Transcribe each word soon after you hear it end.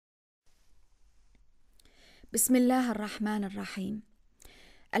بسم الله الرحمن الرحيم.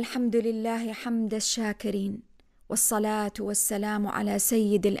 الحمد لله حمد الشاكرين، والصلاة والسلام على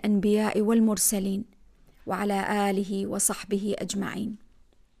سيد الأنبياء والمرسلين وعلى آله وصحبه أجمعين.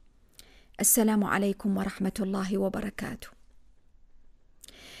 السلام عليكم ورحمة الله وبركاته.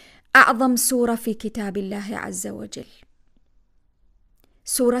 أعظم سورة في كتاب الله عز وجل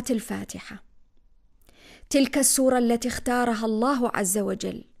سورة الفاتحة، تلك السورة التي اختارها الله عز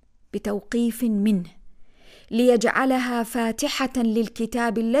وجل بتوقيف منه ليجعلها فاتحة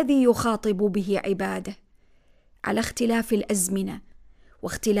للكتاب الذي يخاطب به عباده على اختلاف الأزمنة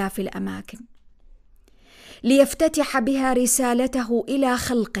واختلاف الأماكن، ليفتتح بها رسالته إلى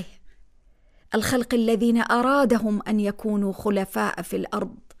خلقه، الخلق الذين أرادهم أن يكونوا خلفاء في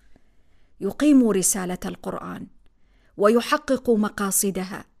الأرض، يقيموا رسالة القرآن ويحققوا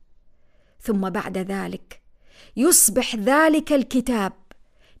مقاصدها، ثم بعد ذلك يصبح ذلك الكتاب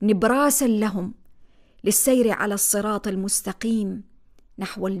نبراسا لهم للسير على الصراط المستقيم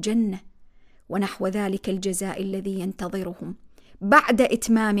نحو الجنة ونحو ذلك الجزاء الذي ينتظرهم بعد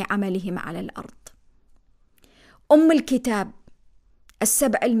إتمام عملهم على الأرض. أم الكتاب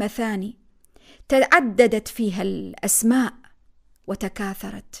السبع المثاني تعددت فيها الأسماء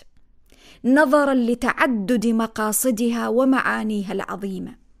وتكاثرت نظرا لتعدد مقاصدها ومعانيها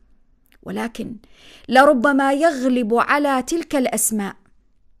العظيمة، ولكن لربما يغلب على تلك الأسماء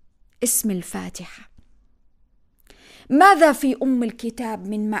اسم الفاتحة. ماذا في أم الكتاب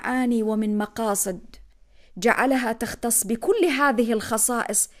من معاني ومن مقاصد جعلها تختص بكل هذه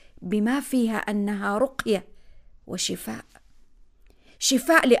الخصائص، بما فيها أنها رقية وشفاء،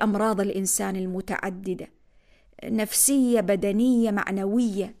 شفاء لأمراض الإنسان المتعددة، نفسية بدنية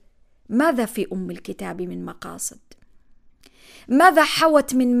معنوية. ماذا في أم الكتاب من مقاصد؟ ماذا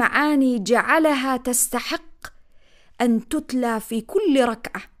حوت من معاني جعلها تستحق أن تتلى في كل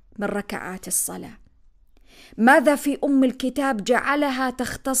ركعة من ركعات الصلاة؟ ماذا في أم الكتاب جعلها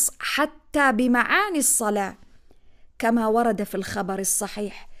تختص حتى بمعاني الصلاة، كما ورد في الخبر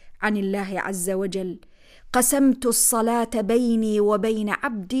الصحيح عن الله عز وجل: قسمت الصلاة بيني وبين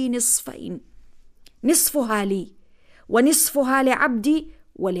عبدي نصفين، نصفها لي ونصفها لعبدي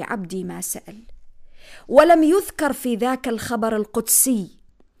ولعبدي ما سأل. ولم يذكر في ذاك الخبر القدسي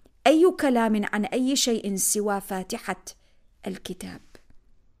أي كلام عن أي شيء سوى فاتحة الكتاب،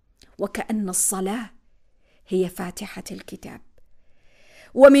 وكأن الصلاة هي فاتحة الكتاب.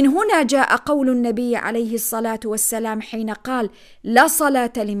 ومن هنا جاء قول النبي عليه الصلاة والسلام حين قال: لا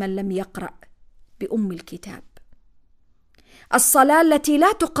صلاة لمن لم يقرأ بأم الكتاب. الصلاة التي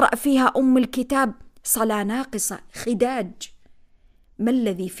لا تقرأ فيها أم الكتاب صلاة ناقصة، خداج. ما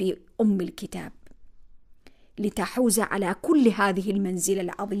الذي في أم الكتاب لتحوز على كل هذه المنزلة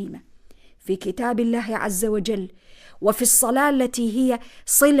العظيمة في كتاب الله عز وجل وفي الصلاة التي هي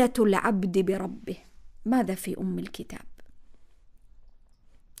صلة العبد بربه؟ ماذا في أم الكتاب؟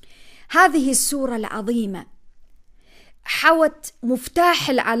 هذه السورة العظيمة حوت مفتاح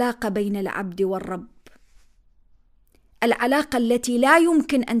العلاقة بين العبد والرب، العلاقة التي لا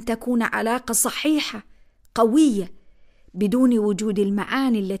يمكن أن تكون علاقة صحيحة قوية بدون وجود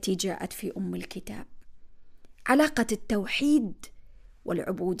المعاني التي جاءت في أم الكتاب. علاقة التوحيد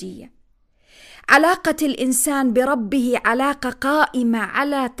والعبودية، علاقة الإنسان بربه علاقة قائمة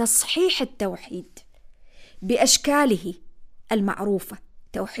على تصحيح التوحيد بأشكاله المعروفة: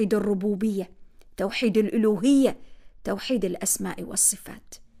 توحيد الربوبية، توحيد الألوهية، توحيد الأسماء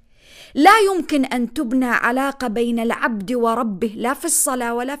والصفات. لا يمكن أن تبنى علاقة بين العبد وربه لا في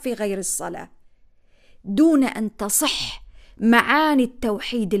الصلاة ولا في غير الصلاة دون أن تصح معاني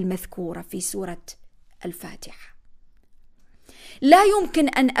التوحيد المذكورة في سورة الفاتحة. لا يمكن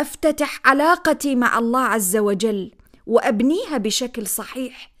أن أفتتح علاقتي مع الله عز وجل وأبنيها بشكل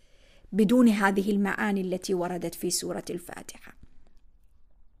صحيح بدون هذه المعاني التي وردت في سورة الفاتحة.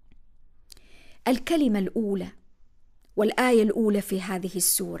 الكلمة الأولى والآية الأولى في هذه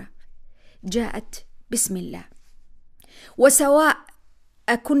السورة جاءت بسم الله، وسواء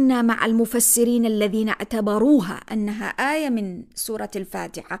كنا مع المفسرين الذين اعتبروها أنها آية من سورة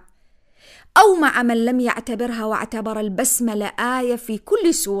الفاتحة أو مع من لم يعتبرها واعتبر البسملة آية في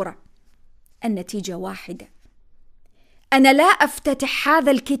كل سورة، النتيجة واحدة: أنا لا أفتتح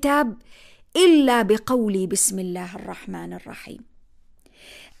هذا الكتاب إلا بقولي بسم الله الرحمن الرحيم.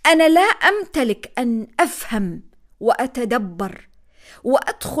 أنا لا أمتلك أن أفهم وأتدبر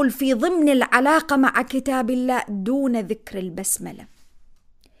وأدخل في ضمن العلاقة مع كتاب الله دون ذكر البسملة.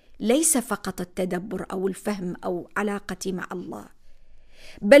 ليس فقط التدبر أو الفهم أو علاقتي مع الله،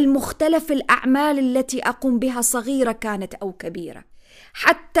 بل مختلف الأعمال التي أقوم بها صغيرة كانت أو كبيرة،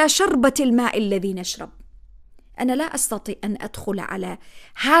 حتى شربة الماء الذي نشرب. أنا لا أستطيع أن أدخل على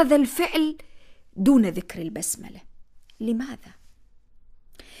هذا الفعل دون ذكر البسملة. لماذا؟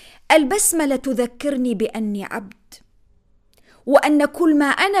 البسملة تذكرني بأني عبد، وأن كل ما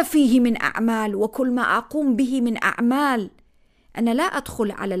أنا فيه من أعمال وكل ما أقوم به من أعمال، أنا لا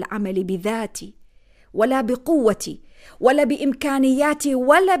أدخل على العمل بذاتي ولا بقوتي ولا بإمكانياتي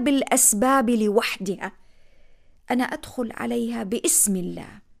ولا بالأسباب لوحدها، أنا أدخل عليها باسم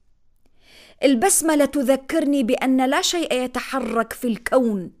الله. البسملة تذكرني بأن لا شيء يتحرك في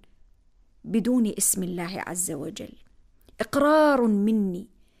الكون بدون اسم الله عز وجل، إقرار مني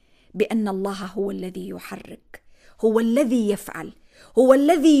بأن الله هو الذي يحرك، هو الذي يفعل، هو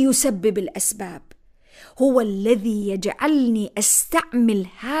الذي يسبب الأسباب، هو الذي يجعلني أستعمل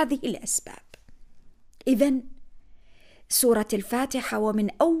هذه الأسباب. إذن سورة الفاتحة ومن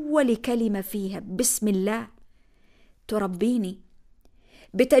أول كلمة فيها بسم الله تربيني،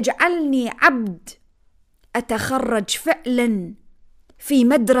 بتجعلني عبد أتخرج فعلا في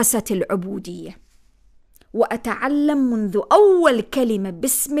مدرسة العبودية، وأتعلم منذ أول كلمة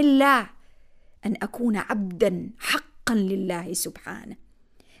بسم الله أن أكون عبدا حقا لله سبحانه،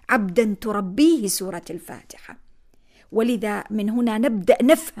 عبدا تربيه سورة الفاتحة. ولذا من هنا نبدأ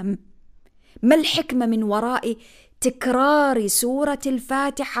نفهم ما الحكمة من وراء تكرار سورة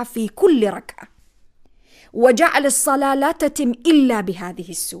الفاتحة في كل ركعة، وجعل الصلاة لا تتم إلا بهذه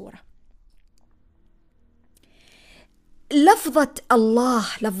السورة. لفظة الله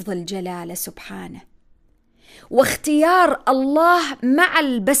لفظ الجلالة سبحانه، واختيار الله مع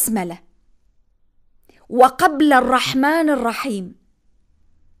البسملة وقبل الرحمن الرحيم،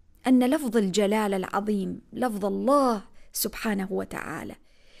 أن لفظ الجلالة العظيم لفظ الله سبحانه وتعالى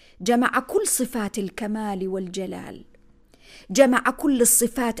جمع كل صفات الكمال والجلال، جمع كل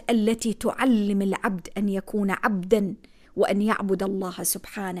الصفات التي تعلم العبد أن يكون عبدا وأن يعبد الله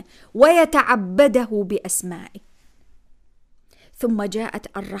سبحانه ويتعبده بأسمائه. ثم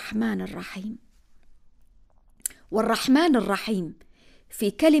جاءت الرحمن الرحيم، والرحمن الرحيم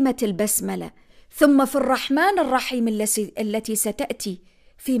في كلمة البسملة، ثم في الرحمن الرحيم التي ستأتي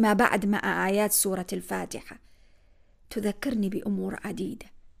فيما بعد مع آيات سورة الفاتحة، تذكرني بأمور عديدة.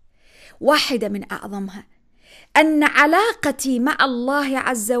 واحدة من أعظمها أن علاقتي مع الله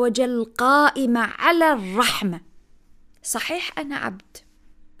عز وجل قائمة على الرحمة. صحيح أنا عبد،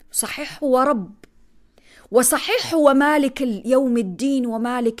 صحيح هو رب، وصحيح هو مالك يوم الدين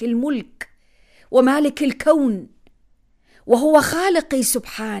ومالك الملك ومالك الكون، وهو خالقي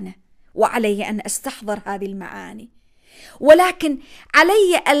سبحانه، وعلي أن أستحضر هذه المعاني، ولكن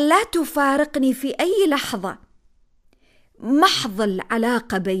علي أن لا تفارقني في أي لحظة محض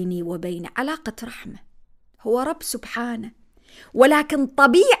العلاقة بيني وبين علاقة رحمة. هو رب سبحانه، ولكن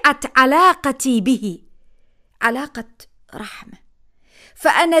طبيعة علاقتي به علاقة رحمة،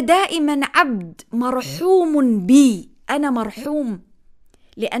 فأنا دائما عبد مرحوم بي، أنا مرحوم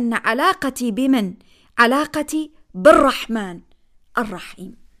لأن علاقتي بمن؟ علاقتي بالرحمن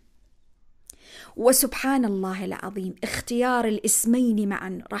الرحيم. وسبحان الله العظيم اختيار الاسمين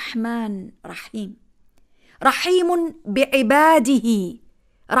معا، رحمن رحيم، رحيم بعباده،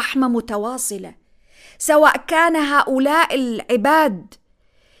 رحمة متواصلة، سواء كان هؤلاء العباد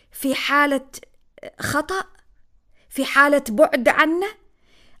في حالة خطأ، في حالة بعد عنه،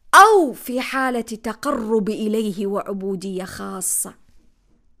 أو في حالة تقرب إليه وعبودية خاصة.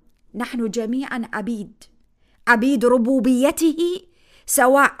 نحن جميعا عبيد، عبيد ربوبيته،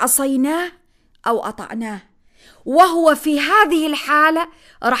 سواء عصيناه أو أطعناه، وهو في هذه الحالة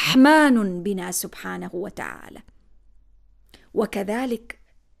رحمن بنا سبحانه وتعالى. وكذلك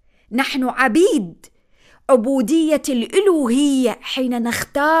نحن عبيد عبودية الإلوهية حين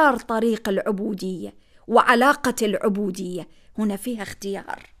نختار طريق العبودية وعلاقة العبودية، هنا فيها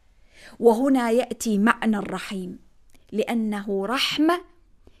اختيار، وهنا يأتي معنى الرحيم، لأنه رحمة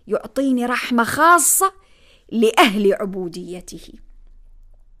يعطيني رحمة خاصة لأهل عبوديته،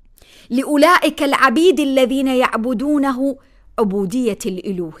 لأولئك العبيد الذين يعبدونه عبودية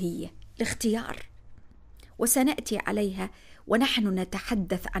الإلوهية، الاختيار. وسنأتي عليها ونحن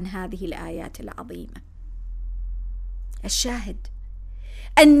نتحدث عن هذه الآيات العظيمة. الشاهد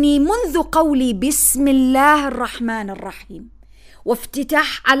أني منذ قولي بسم الله الرحمن الرحيم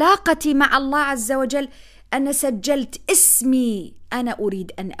وافتتاح علاقتي مع الله عز وجل، أنا سجلت اسمي، أنا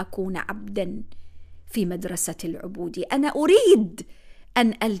أريد أن أكون عبدا في مدرسة العبودية، أنا أريد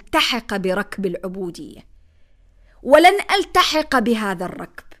أن ألتحق بركب العبودية، ولن ألتحق بهذا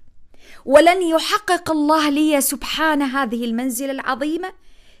الركب، ولن يحقق الله لي سبحانه هذه المنزلة العظيمة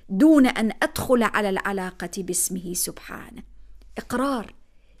دون أن أدخل على العلاقة باسمه سبحانه. إقرار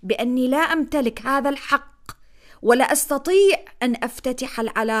بأني لا أمتلك هذا الحق ولا أستطيع أن أفتتح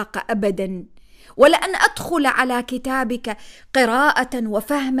العلاقة أبدا، ولأن أدخل على كتابك قراءة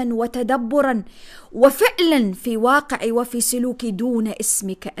وفهما وتدبرا وفعلا في واقعي وفي سلوكي دون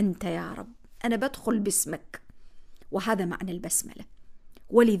اسمك أنت يا رب. أنا بدخل باسمك، وهذا معنى البسملة.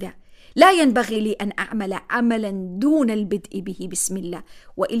 ولذا لا ينبغي لي أن أعمل عملا دون البدء به بسم الله،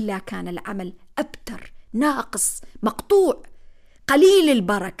 وإلا كان العمل أبتر، ناقص، مقطوع، قليل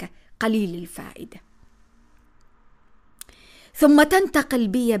البركة، قليل الفائدة. ثم تنتقل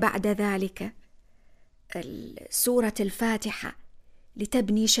بي بعد ذلك سورة الفاتحة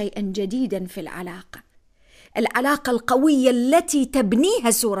لتبني شيئا جديدا في العلاقة القوية التي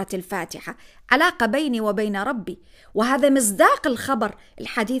تبنيها سورة الفاتحة، علاقة بيني وبين ربي. وهذا مصداق الخبر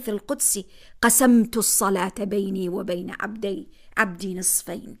الحديث القدسي: قسمت الصلاة بيني وبين عبدي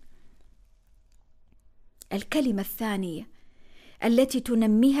نصفين. الكلمة الثانية التي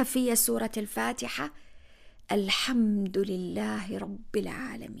تنميها في سورة الفاتحة: الحمد لله رب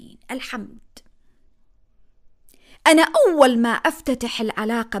العالمين. الحمد. أنا أول ما أفتتح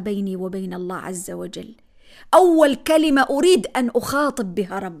العلاقة بيني وبين الله عز وجل، أول كلمة أريد أن أخاطب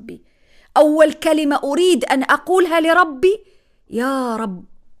بها ربي، أول كلمة أريد أن أقولها لربي: يا رب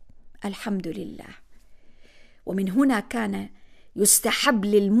الحمد لله. ومن هنا كان يستحب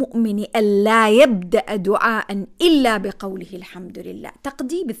للمؤمن ألا يبدأ دعاء إلا بقوله الحمد لله،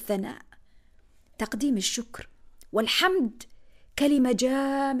 تقديم الثناء، تقديم الشكر. والحمد كلمة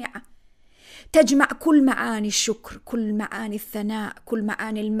جامعة تجمع كل معاني الشكر، كل معاني الثناء، كل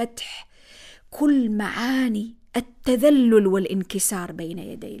معاني المدح، كل معاني التذلل والانكسار بين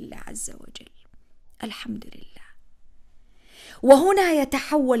يدي الله عز وجل. الحمد لله. وهنا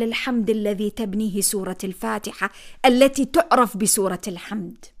يتحول الحمد الذي تبنيه سورة الفاتحة التي تعرف بسورة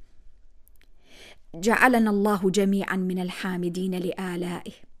الحمد. جعلنا الله جميعا من الحامدين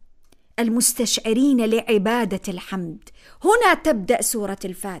لآلائه المستشعرين لعبادة الحمد. هنا تبدأ سورة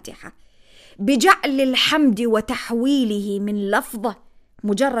الفاتحة بجعل الحمد وتحويله من لفظة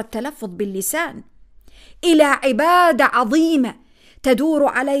مجرد تلفظ باللسان إلى عبادة عظيمة تدور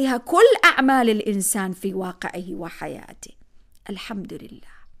عليها كل أعمال الإنسان في واقعه وحياته. الحمد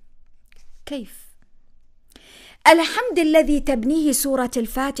لله. كيف؟ الحمد الذي تبنيه سورة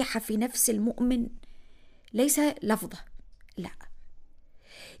الفاتحة في نفس المؤمن ليس لفظة، لا،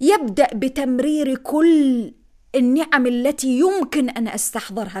 يبدأ بتمرير كل النعم التي يمكن أن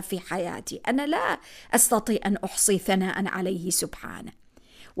أستحضرها في حياتي. أنا لا أستطيع أن أحصي ثناء عليه سبحانه،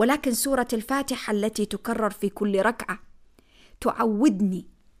 ولكن سورة الفاتحة التي تكرر في كل ركعة تعودني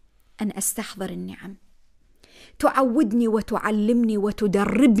أن أستحضر النعم، تعودني وتعلمني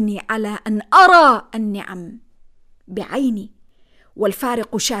وتدربني على أن أرى النعم بعيني.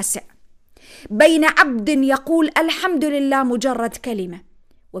 والفارق شاسع بين عبد يقول الحمد لله مجرد كلمة،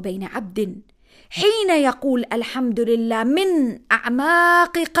 وبين عبد حين يقول الحمد لله من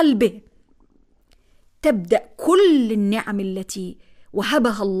أعماق قلبه تبدأ كل النعم التي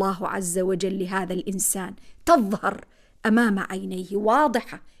وهبها الله عز وجل لهذا الإنسان تظهر أمام عينيه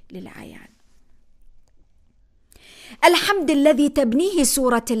واضحة للعيان. الحمد الذي تبنيه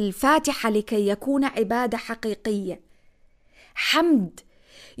سورة الفاتحة لكي يكون عبادة حقيقية، حمد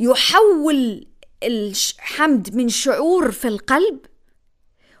يحول الحمد من شعور في القلب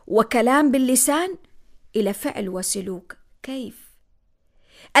وكلام باللسان إلى فعل وسلوك. كيف؟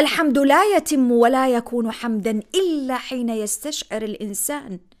 الحمد لا يتم ولا يكون حمدا إلا حين يستشعر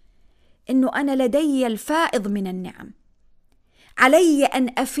الإنسان إنه أنا لدي الفائض من النعم، علي أن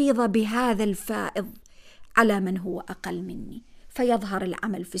أفيض بهذا الفائض على من هو أقل مني، فيظهر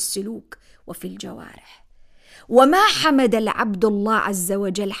العمل في السلوك وفي الجوارح. وما حمد العبد الله عز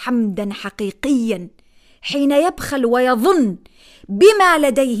وجل حمدا حقيقيا حين يبخل ويظن بما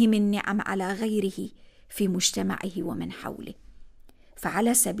لديه من نعم على غيره في مجتمعه ومن حوله.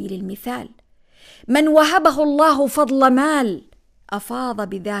 فعلى سبيل المثال، من وهبه الله فضل مال أفاض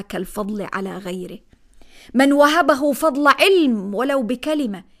بذاك الفضل على غيره، من وهبه فضل علم ولو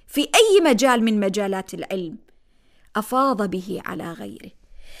بكلمة في أي مجال من مجالات العلم أفاض به على غيره،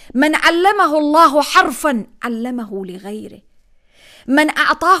 من علمه الله حرفا علمه لغيره، من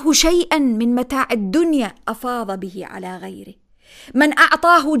أعطاه شيئا من متاع الدنيا أفاض به على غيره، من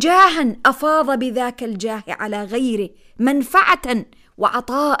أعطاه جاها أفاض بذاك الجاه على غيره، منفعة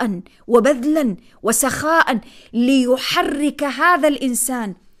وعطاء وبذلا وسخاء ليحرك هذا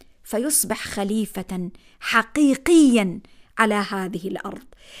الإنسان فيصبح خليفة حقيقيا على هذه الأرض،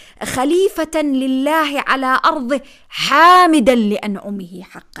 خليفة لله على أرضه، حامدا لأنعمه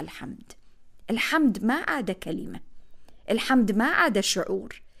حق الحمد. الحمد ما عاد كلمة، الحمد ما عاد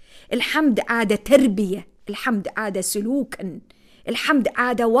شعور، الحمد عاد تربية، الحمد عاد سلوكا، الحمد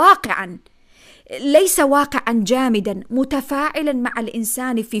عاد واقعا، ليس واقعا جامدا متفاعلا مع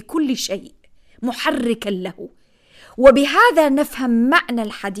الإنسان في كل شيء، محركا له. وبهذا نفهم معنى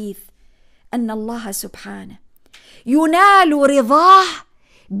الحديث أن الله سبحانه ينال رضاه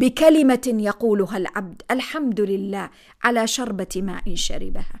بكلمة يقولها العبد: الحمد لله على شربة ماء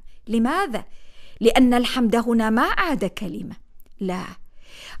شربها. لماذا؟ لأن الحمد هنا ما عاد كلمة، لا،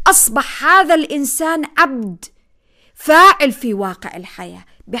 أصبح هذا الإنسان عبد فاعل في واقع الحياة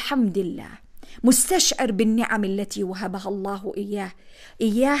بحمد الله، مستشعر بالنعم التي وهبها الله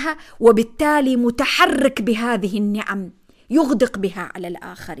إياها، وبالتالي متحرك بهذه النعم يغدق بها على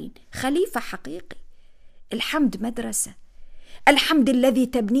الآخرين. خليفة حقيقي. الحمد مدرسة. الحمد الذي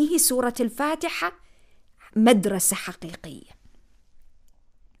تبنيه سورة الفاتحة مدرسة حقيقية.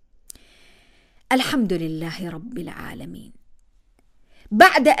 الحمد لله رب العالمين.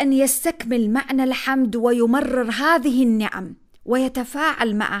 بعد أن يستكمل معنى الحمد ويمرر هذه النعم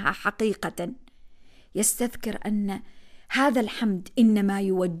ويتفاعل معها حقيقة، يستذكر أن هذا الحمد إنما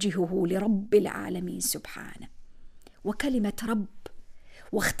يوجهه لرب العالمين سبحانه. وكلمة رب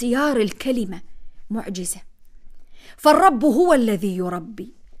واختيار الكلمة معجزة. فالرب هو الذي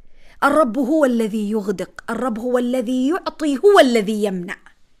يربي، الرب هو الذي يغدق، الرب هو الذي يعطي، هو الذي يمنع.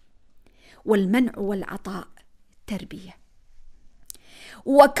 والمنع والعطاء تربية.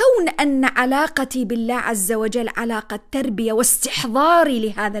 وكون أن علاقتي بالله عز وجل علاقة تربية واستحضاري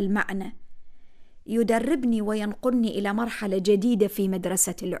لهذا المعنى يدربني وينقلني إلى مرحلة جديدة في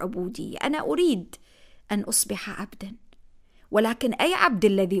مدرسة العبودية. أنا أريد أن أصبح عبدا، ولكن أي عبد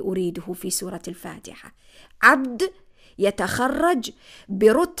الذي أريده في سورة الفاتحة؟ عبد يتخرج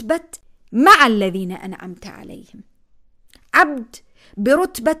برتبة مع الذين أنعمت عليهم، عبد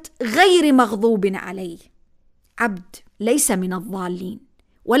برتبة غير مغضوب عليه، عبد ليس من الضالين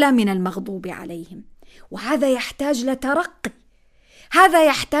ولا من المغضوب عليهم. وهذا يحتاج لترقي، هذا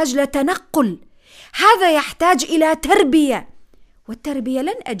يحتاج لتنقل، هذا يحتاج إلى تربية. والتربية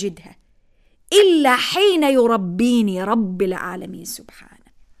لن أجدها إلا حين يربيني رب العالمين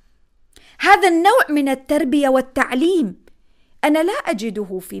سبحانه. هذا النوع من التربية والتعليم أنا لا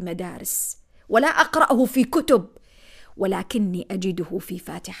أجده في مدارس ولا أقرأه في كتب، ولكني أجده في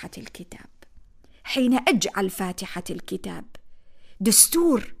فاتحة الكتاب. حين أجعل فاتحة الكتاب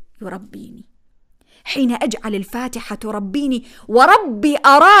دستور يربيني، حين أجعل الفاتحة تربيني، وربي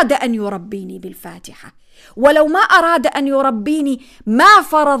أراد أن يربيني بالفاتحة، ولو ما أراد أن يربيني ما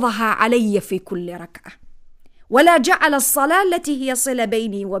فرضها علي في كل ركعة، ولا جعل الصلاة التي هي صلة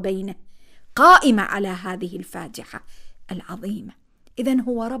بيني وبينه قائمة على هذه الفاتحة العظيمة. إذن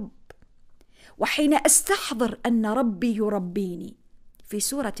هو رب. وحين أستحضر أن ربي يربيني في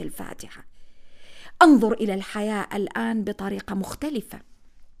سورة الفاتحة أنظر إلى الحياة الآن بطريقة مختلفة،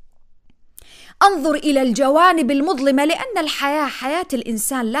 أنظر إلى الجوانب المظلمة، لأن الحياة، حياة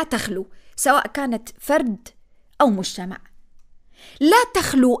الإنسان لا تخلو، سواء كانت فرد أو مجتمع، لا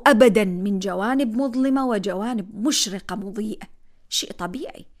تخلو أبدا من جوانب مظلمة وجوانب مشرقة مضيئة، شيء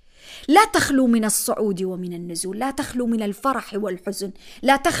طبيعي. لا تخلو من الصعود ومن النزول، لا تخلو من الفرح والحزن،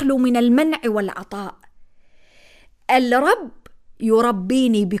 لا تخلو من المنع والعطاء. الرب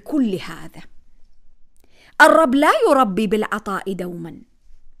يربيني بكل هذا. الرب لا يربي بالعطاء دوما،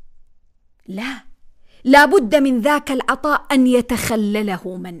 لا بد من ذاك العطاء أن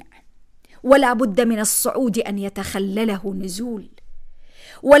يتخلله منع، ولا بد من الصعود أن يتخلله نزول،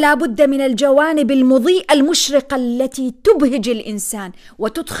 ولا بد من الجوانب المضيئة المشرقة التي تبهج الإنسان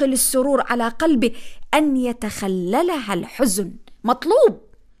وتدخل السرور على قلبه أن يتخللها الحزن.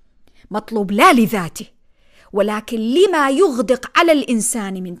 مطلوب لا لذاته، ولكن لما يغدق على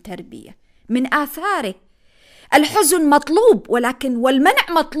الإنسان من تربية، من آثاره. الحزن مطلوب، والمنع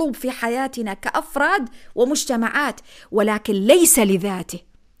مطلوب في حياتنا كأفراد ومجتمعات، ولكن ليس لذاته،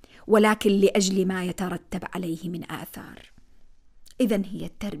 ولكن لأجل ما يترتب عليه من آثار. إذن هي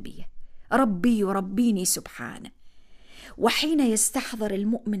التربية. ربي يربيني سبحانه. وحين يستحضر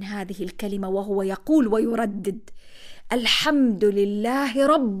المؤمن هذه الكلمة وهو يقول ويردد: الحمد لله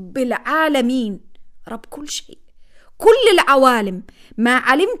رب العالمين، رب كل شيء، كل العوالم، ما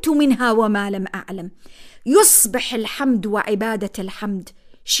علمت منها وما لم أعلم، يصبح الحمد وعبادة الحمد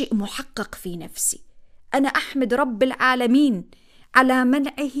شيء محقق في نفسي. أنا أحمد رب العالمين على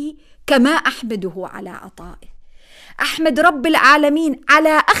منعه كما أحمده على عطائه، أحمد رب العالمين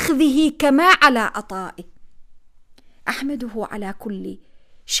على أخذه كما على عطائه، أحمده على كل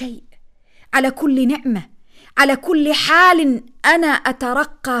شيء، على كل نعمة، على كل حال أنا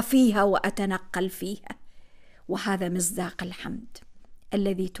أترقى فيها وأتنقل فيها. وهذا مصداق الحمد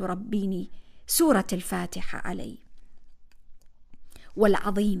الذي تربيني سورة الفاتحة عليه.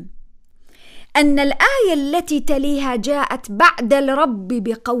 والعظيم أن الآية التي تليها جاءت بعد الرب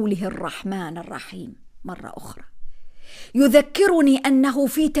بقوله الرحمن الرحيم مرة أخرى. يذكرني أنه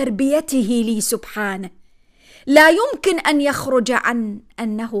في تربيته لي سبحانه لا يمكن أن يخرج عن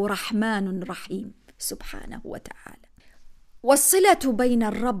أنه رحمن رحيم سبحانه وتعالى. والصلة بين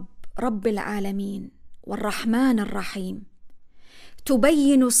الرب رب العالمين والرحمن الرحيم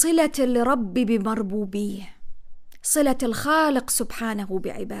تبين صلة الرب بمربوبيه، صلة الخالق سبحانه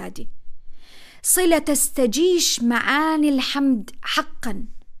بعباده، صلة تستجيش معاني الحمد حقا،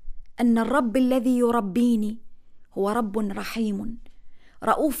 أن الرب الذي يربيني هو رب رحيم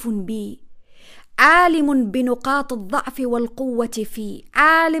رؤوف بي، عالم بنقاط الضعف والقوة فيه،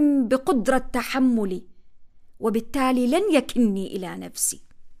 عالم بقدرة تحملي، وبالتالي لن يكلني إلى نفسي،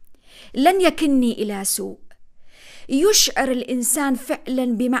 لن يكلني إلى سوء. يشعر الإنسان فعلا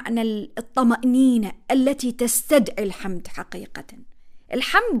بمعنى الطمأنينة التي تستدعي الحمد حقيقة.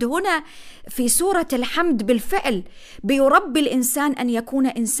 الحمد هنا في سورة الحمد بالفعل بيربي الإنسان أن يكون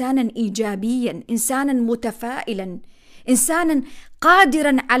إنسانا إيجابيا، إنسانا متفائلا، إنسانا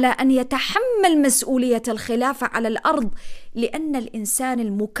قادرا على أن يتحمل مسؤولية الخلافة على الأرض، لأن الإنسان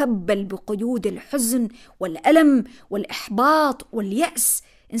المكبل بقيود الحزن والألم والإحباط واليأس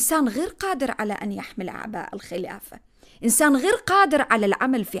إنسان غير قادر على أن يحمل أعباء الخلافة، إنسان غير قادر على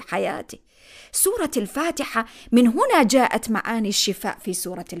العمل في حياته. سورة الفاتحة من هنا جاءت معاني الشفاء في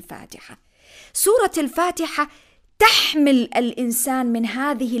سورة الفاتحة. سورة الفاتحة تحمل الإنسان من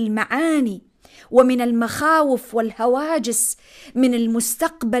هذه المعاني ومن المخاوف والهواجس، من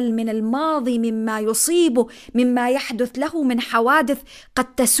المستقبل، من الماضي، مما يصيبه، مما يحدث له من حوادث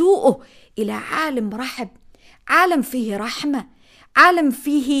قد تسوءه، إلى عالم رحب، عالم فيه رحمة، عالم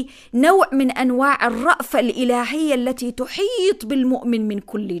فيه نوع من أنواع الرأفة الإلهية التي تحيط بالمؤمن من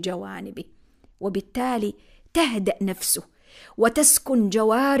كل جوانبه، وبالتالي تهدأ نفسه وتسكن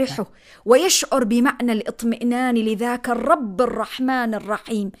جوارحه ويشعر بمعنى الاطمئنان لذاك الرب الرحمن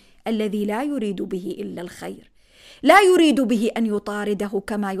الرحيم الذي لا يريد به إلا الخير، لا يريد به أن يطارده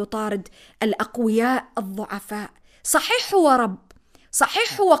كما يطارد الأقوياء الضعفاء. صحيح هو رب،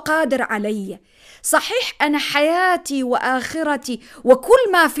 صحيح هو قادر علي، صحيح أنا حياتي وآخرتي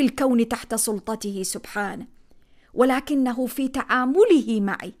وكل ما في الكون تحت سلطته سبحانه، ولكنه في تعامله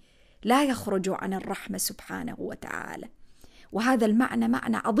معي لا يخرج عن الرحمة سبحانه وتعالى. وهذا المعنى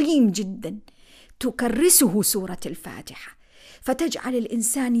معنى عظيم جدا تكرسه سورة الفاتحة، فتجعل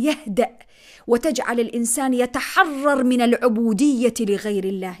الإنسان يهدأ وتجعل الإنسان يتحرر من العبودية لغير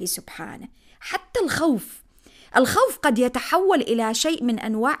الله سبحانه. حتى الخوف قد يتحول إلى شيء من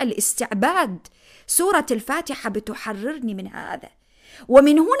أنواع الاستعباد، سورة الفاتحة بتحررني من هذا.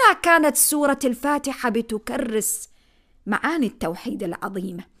 ومن هنا كانت سورة الفاتحة بتكرس معاني التوحيد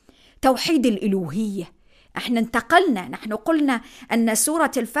العظيمة، توحيد الإلوهية. احنا انتقلنا، نحن قلنا أن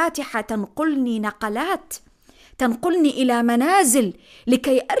سورة الفاتحة تنقلني نقلات، تنقلني إلى منازل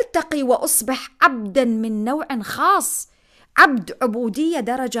لكي أرتقي وأصبح عبدا من نوع خاص، عبد عبودية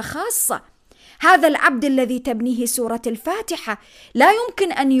درجة خاصة. هذا العبد الذي تبنيه سورة الفاتحة لا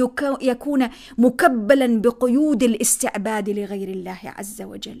يمكن أن يكون مكبلا بقيود الاستعباد لغير الله عز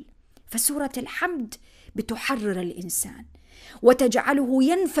وجل. فسورة الحمد بتحرر الإنسان وتجعله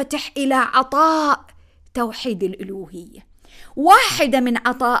ينفتح إلى عطاء توحيد الإلوهية. واحدة من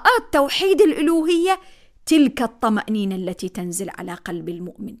عطاءات توحيد الإلوهية تلك الطمأنينة التي تنزل على قلب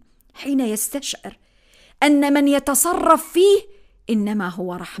المؤمن حين يستشعر أن من يتصرف فيه إنما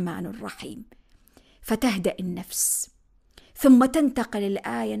هو رحمن رحيم، فتهدأ النفس. ثم تنتقل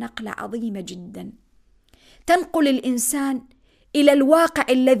الآية نقلة عظيمة جدا، تنقل الإنسان إلى الواقع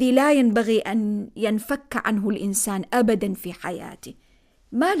الذي لا ينبغي أن ينفك عنه الإنسان أبدا في حياته،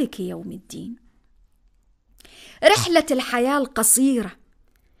 مالك يوم الدين. رحلة الحياة القصيرة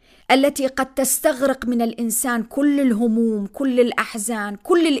التي قد تستغرق من الإنسان كل الهموم، كل الأحزان،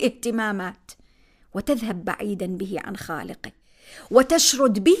 كل الاهتمامات، وتذهب بعيدا به عن خالقه،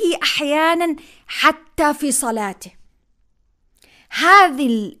 وتشرد به أحيانا حتى في صلاته.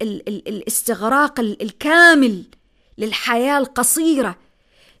 هذه الاستغراق الكامل للحياة القصيرة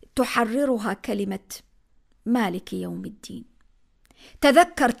تحررها كلمة مالك يوم الدين.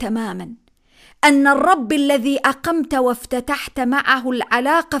 تذكر تماما أن الرب الذي أقمت وافتتحت معه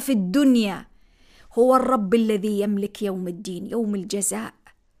العلاقة في الدنيا هو الرب الذي يملك يوم الدين، يوم الجزاء.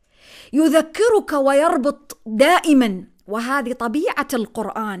 يذكرك ويربط دائما، وهذه طبيعة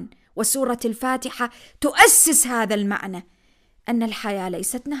القرآن وسورة الفاتحة تؤسس هذا المعنى، أن الحياة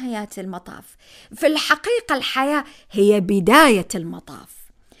ليست نهاية المطاف. في الحقيقة الحياة هي بداية المطاف،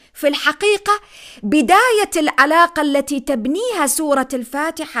 في الحقيقة بداية العلاقة التي تبنيها سورة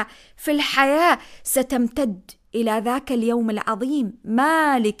الفاتحة في الحياة ستمتد إلى ذاك اليوم العظيم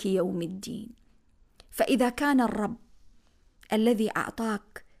مالك يوم الدين. فإذا كان الرب الذي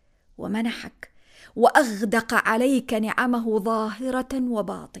أعطاك ومنحك وأغدق عليك نعمه ظاهرة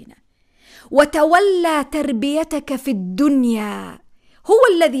وباطنة، وتولى تربيتك في الدنيا، هو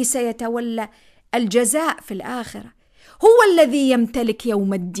الذي سيتولى الجزاء في الآخرة، هو الذي يمتلك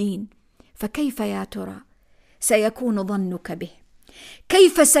يوم الدين. فكيف يا ترى سيكون ظنك به؟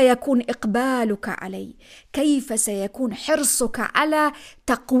 كيف سيكون إقبالك عليه؟ كيف سيكون حرصك على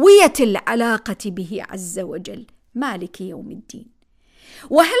تقوية العلاقة به عز وجل مالك يوم الدين؟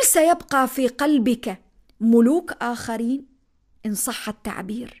 وهل سيبقى في قلبك ملوك آخرين إن صح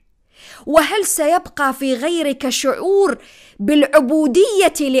التعبير؟ وهل سيبقى في غيرك شعور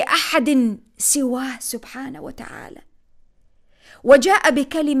بالعبودية لأحد سواه سبحانه وتعالى؟ وجاء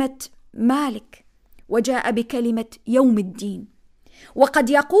بكلمة مالك، وجاء بكلمة يوم الدين. وقد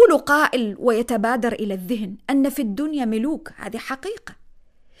يقول قائل ويتبادر إلى الذهن أن في الدنيا ملوك، هذه حقيقة،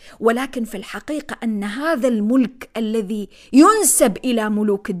 ولكن في الحقيقة أن هذا الملك الذي ينسب إلى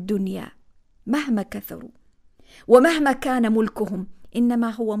ملوك الدنيا مهما كثروا ومهما كان ملكهم إنما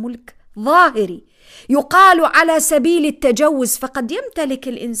هو ملك ظاهري، يقال على سبيل التجوز. فقد يمتلك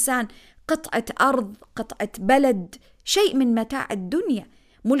الإنسان قطعة أرض، قطعة بلد، شيء من متاع الدنيا،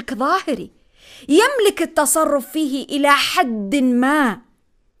 ملك ظاهري يملك التصرف فيه إلى حد ما.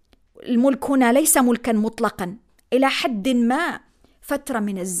 الملك هنا ليس ملكا مطلقا، إلى حد ما فترة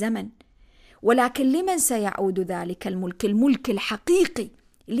من الزمن، ولكن لمن سيعود ذلك الملك؟ الملك الحقيقي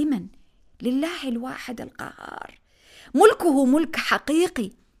لمن؟ لله الواحد القهار. ملكه ملك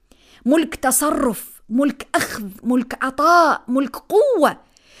حقيقي، ملك تصرف، ملك أخذ، ملك عطاء، ملك قوة،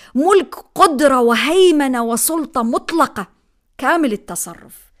 ملك قدرة وهيمنة وسلطة مطلقة كامل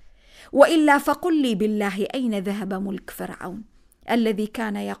التصرف. وإلا فقل لي بالله أين ذهب ملك فرعون الذي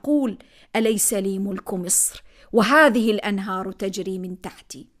كان يقول أليس لي ملك مصر وهذه الأنهار تجري من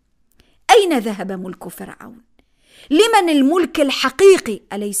تحتي؟ أين ذهب ملك فرعون؟ لمن الملك الحقيقي؟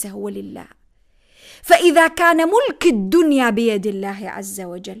 أليس هو لله؟ فإذا كان ملك الدنيا بيد الله عز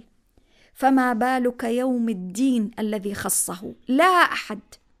وجل، فما بالك يوم الدين الذي خصه؟ لا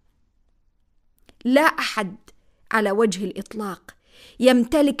أحد على وجه الإطلاق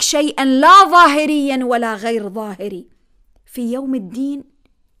يمتلك شيئا لا ظاهريا ولا غير ظاهري في يوم الدين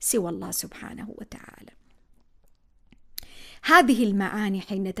سوى الله سبحانه وتعالى. هذه المعاني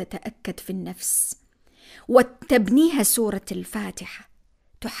حين تتأكد في النفس وتبنيها سورة الفاتحة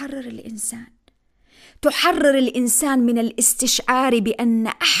تحرر الإنسان من الاستشعار بأن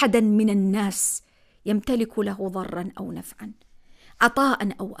أحدا من الناس يمتلك له ضرا أو نفعا، عطاء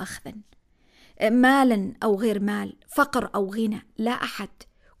أو أخذا، مالا أو غير مال، فقر أو غنى، لا أحد،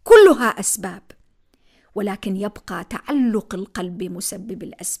 كلها أسباب، ولكن يبقى تعلق القلب مسبب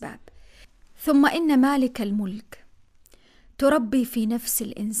الأسباب. ثم إن مالك الملك تربي في نفس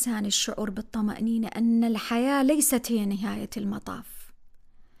الإنسان الشعور بالطمأنينة أن الحياة ليست هي نهاية المطاف.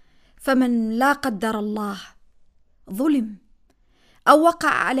 فمن لا قدر الله ظلم أو وقع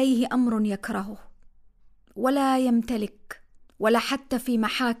عليه أمر يكرهه ولا يمتلك، ولا حتى في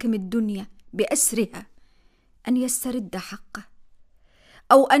محاكم الدنيا بأسرها أن يسترد حقه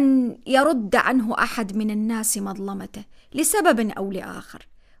أو أن يرد عنه أحد من الناس مظلمته لسبب أو لآخر،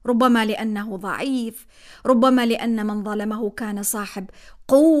 ربما لأنه ضعيف، ربما لأن من ظلمه كان صاحب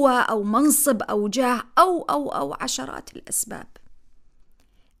قوة أو منصب أو جاه أو عشرات الأسباب.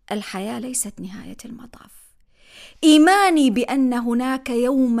 الحياة ليست نهاية المطاف. إيماني بأن هناك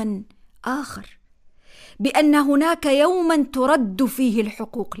يوما آخر، بأن هناك يوما ترد فيه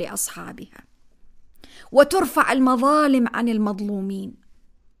الحقوق لأصحابها وترفع المظالم عن المظلومين،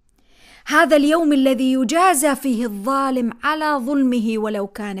 هذا اليوم الذي يجازى فيه الظالم على ظلمه ولو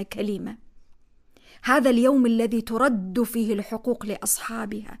كان كلمة، هذا اليوم الذي ترد فيه الحقوق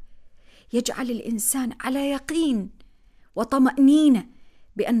لأصحابها، يجعل الإنسان على يقين وطمأنينة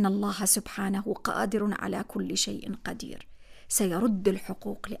بأن الله سبحانه قادر على كل شيء قدير، سيرد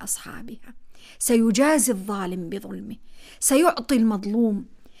الحقوق لأصحابها، سيجازي الظالم بظلمه، سيعطي المظلوم،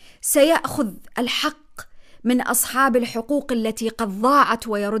 سيأخذ الحق من أصحاب الحقوق التي قد ضاعت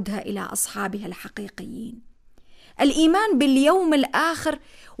ويردها إلى أصحابها الحقيقيين. الإيمان باليوم الآخر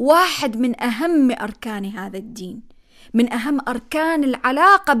واحد من أهم أركان هذا الدين، من أهم أركان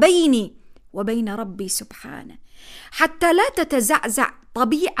العلاقة بيني وبين ربي سبحانه، حتى لا تتزعزع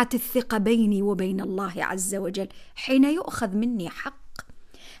طبيعة الثقة بيني وبين الله عز وجل حين يؤخذ مني حق،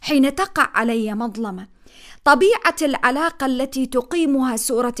 حين تقع علي مظلمة. طبيعة العلاقة التي تقيمها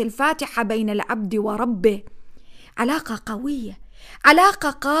سورة الفاتحة بين العبد وربه علاقة قوية، علاقة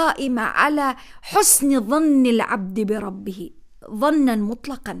قائمة على حسن ظن العبد بربه ظنا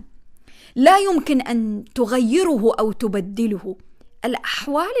مطلقا لا يمكن أن تغيره أو تبدله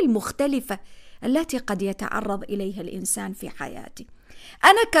الأحوال المختلفة التي قد يتعرض إليها الإنسان في حياته.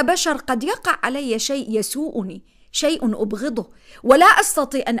 أنا كبشر قد يقع علي شيء يسوءني، شيء أبغضه، ولا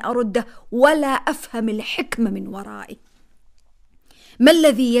أستطيع أن أرده ولا أفهم الحكمة من ورائه. ما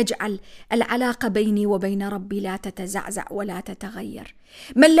الذي يجعل العلاقة بيني وبين ربي لا تتزعزع ولا تتغير؟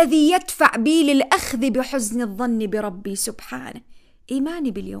 ما الذي يدفع بي للأخذ بحسن الظن بربي سبحانه؟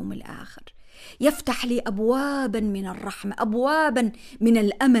 إيماني باليوم الآخر يفتح لي أبوابا من الرحمة، أبوابا من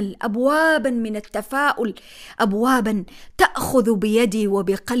الأمل، أبوابا من التفاؤل، أبوابا تأخذ بيدي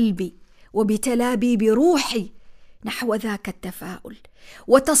وبقلبي وبتلابي بروحي نحو ذاك التفاؤل،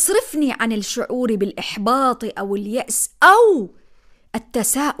 وتصرفني عن الشعور بالإحباط أو اليأس أو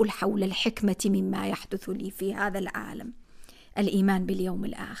التساؤل حول الحكمة مما يحدث لي في هذا العالم. الإيمان باليوم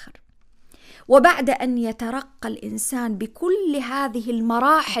الآخر. وبعد أن يترقى الإنسان بكل هذه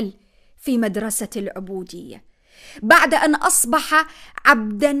المراحل في مدرسة العبودية، بعد أن أصبح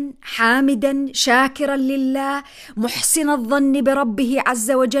عبدا حامدا شاكرا لله، محسن الظن بربه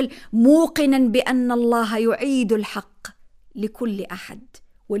عز وجل، موقنا بأن الله يعيد الحق لكل أحد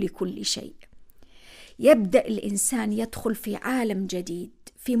ولكل شيء، يبدأ الإنسان يدخل في عالم جديد،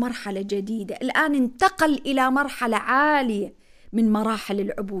 في مرحلة جديدة. الآن انتقل إلى مرحلة عالية من مراحل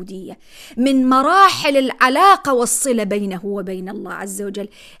العبودية، من مراحل العلاقة والصلة بينه وبين الله عز وجل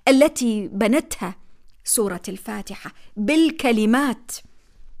التي بنتها سورة الفاتحة بالكلمات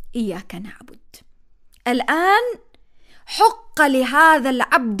إياك نعبد. الآن حق لهذا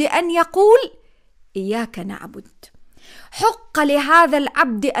العبد أن يقول إياك نعبد، حق لهذا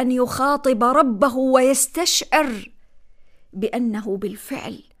العبد أن يخاطب ربه ويستشعر بأنه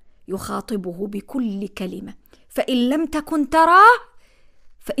بالفعل يخاطبه بكل كلمة، فإن لم تكن تراه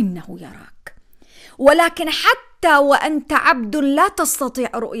فإنه يراك. ولكن حتى وأنت عبد لا تستطيع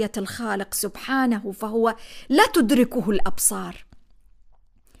رؤية الخالق سبحانه، فهو لا تدركه الأبصار.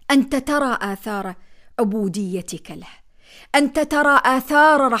 أنت ترى آثار عبوديتك له، أنت ترى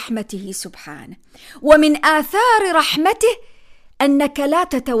آثار رحمته سبحانه، ومن آثار رحمته أنك لا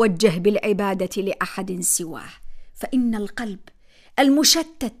تتوجه بالعبادة لأحد سواه، فإن القلب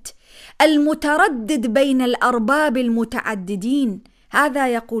المشتت المتردد بين الأرباب المتعددين هذا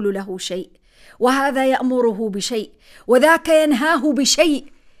يقول له شيء، وهذا يأمره بشيء، وذاك ينهاه بشيء،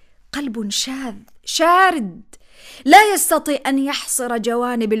 قلب شاذ شارد لا يستطيع أن يحصر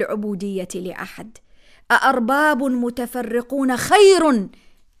جوانب العبودية لأحد. أأرباب متفرقون خير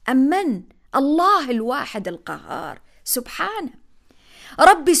أم من؟ الله الواحد القهار سبحانه.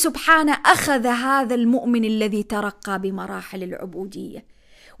 ربي سبحانه أخذ هذا المؤمن الذي ترقى بمراحل العبودية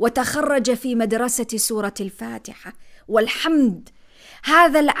وتخرج في مدرسة سورة الفاتحة والحمد،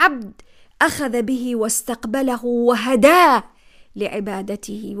 هذا العبد أخذ به واستقبله وهداه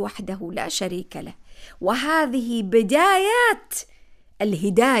لعبادته وحده لا شريك له. وهذه بدايات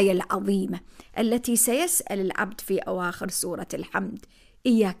الهداية العظيمة التي سيسأل العبد في أواخر سورة الحمد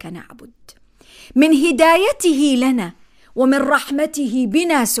إياك نعبد. من هدايته لنا ومن رحمته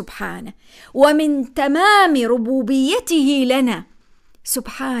بنا سبحانه، ومن تمام ربوبيته لنا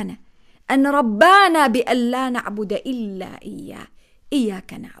سبحانه أن ربانا بأن لا نعبد إلا إياه.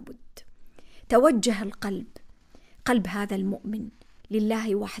 إياك نعبد. توجه القلب، قلب هذا المؤمن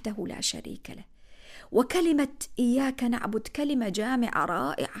لله وحده لا شريك له. وكلمة إياك نعبد كلمة جامعة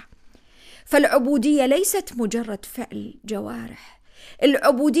رائعة، فالعبودية ليست مجرد فعل جوارح.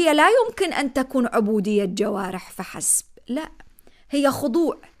 العبودية لا يمكن أن تكون عبودية جوارح فحسب، لا، هي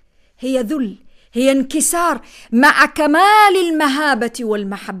خضوع، هي ذل، هي انكسار مع كمال المهابة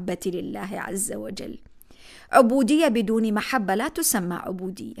والمحبة لله عز وجل. عبودية بدون محبة لا تسمى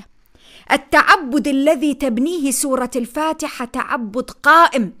عبودية. التعبد الذي تبنيه سورة الفاتحة تعبد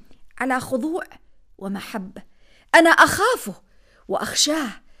قائم على خضوع ومحبة. أنا أخافه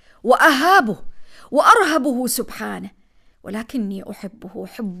وأخشاه وأهابه وأرهبه سبحانه، ولكني أحبه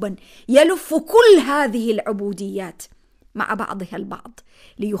حبا يلف كل هذه العبوديات مع بعضها البعض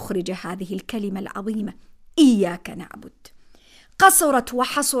ليخرج هذه الكلمة العظيمة إياك نعبد. قصرت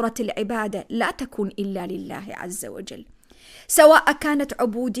وحصرت العبادة لا تكون إلا لله عز وجل، سواء كانت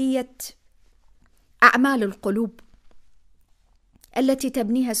عبودية أعمال القلوب التي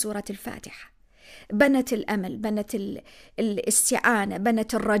تبنيها سورة الفاتحة، بنت الأمل، بنت الاستعانة،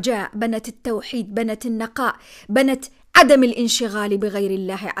 بنت الرجاء، بنت التوحيد، بنت النقاء، بنت عدم الانشغال بغير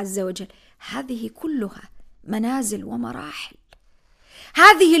الله عز وجل. هذه كلها منازل ومراحل.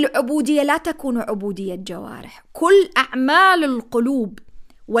 هذه العبودية لا تكون عبودية جوارح. كل أعمال القلوب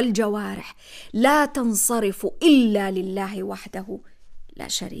والجوارح لا تنصرف إلا لله وحده لا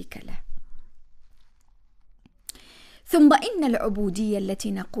شريك له. ثم إن العبودية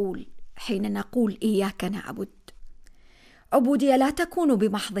التي نقول حين نقول إياك نعبد عبودية لا تكون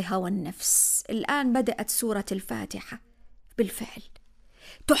بمحض هوى النفس. الآن بدأت سورة الفاتحة بالفعل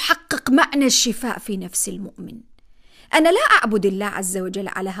تحقق معنى الشفاء في نفس المؤمن. أنا لا أعبد الله عز وجل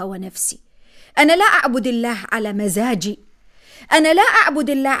على هوى نفسي، أنا لا أعبد الله على مزاجي، أنا لا أعبد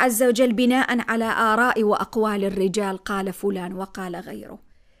الله عز وجل بناء على آراء وأقوال الرجال، قال فلان وقال غيره،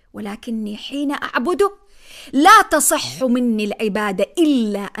 ولكني حين أعبده لا تصح مني العبادة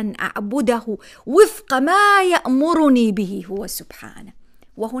إلا أن أعبده وفق ما يأمرني به هو سبحانه.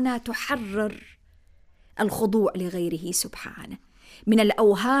 وهنا تحرر الخضوع لغيره سبحانه من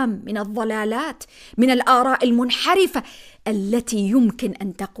الأوهام، من الضلالات، من الآراء المنحرفة التي يمكن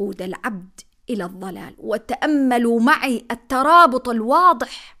أن تقود العبد إلى الضلال. وتأملوا معي الترابط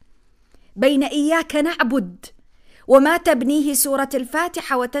الواضح بين إياك نعبد وما تبنيه سورة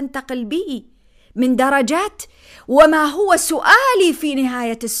الفاتحة وتنتقل به من درجات، وما هو سؤالي في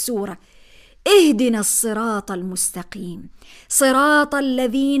نهاية السورة: اهدنا الصراط المستقيم صراط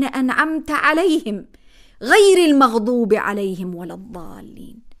الذين أنعمت عليهم غير المغضوب عليهم ولا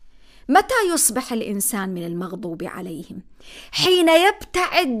الضالين. متى يصبح الإنسان من المغضوب عليهم؟ حين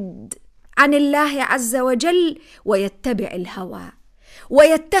يبتعد عن الله عز وجل ويتبع الهوى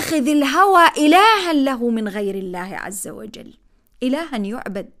ويتخذ الهوى إلها له من غير الله عز وجل، إلها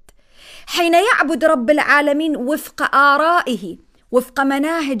يعبد. حين يعبد رب العالمين وفق آرائه، وفق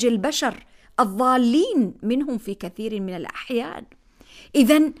مناهج البشر الضالين منهم في كثير من الأحيان.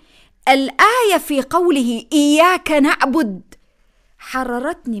 إذن الآية في قوله إياك نعبد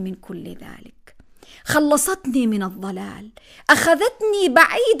حررتني من كل ذلك، خلصتني من الضلال، أخذتني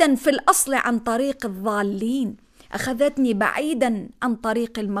بعيدا في الأصل عن طريق الضالين، أخذتني بعيدا عن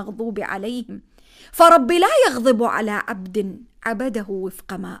طريق المغضوب عليهم. فربي لا يغضب على عبد عبده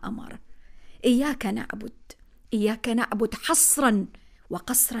وفق ما أمر. إياك نعبد، إياك نعبد حصرا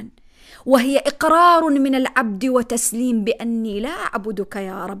وقصرا، وهي إقرار من العبد وتسليم بأني لا أعبدك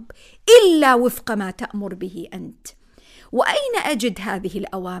يا رب إلا وفق ما تأمر به أنت. وأين أجد هذه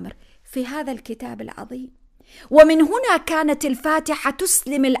الأوامر؟ في هذا الكتاب العظيم. ومن هنا كانت الفاتحة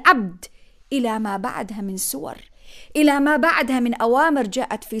تسلم العبد إلى ما بعدها من سور، إلى ما بعدها من أوامر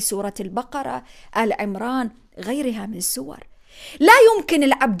جاءت في سورة البقرة، آل عمران، غيرها من سور. لا يمكن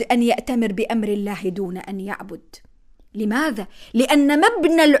العبد أن يأتمر بأمر الله دون أن يعبد. لماذا؟ لأن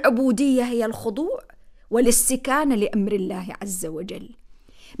مبنى العبودية هي الخضوع والاستكانة لأمر الله عز وجل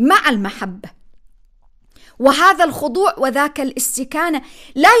مع المحبة. وهذا الخضوع وذاك الاستكانة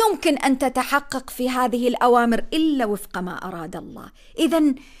لا يمكن أن تتحقق في هذه الأوامر إلا وفق ما أراد الله.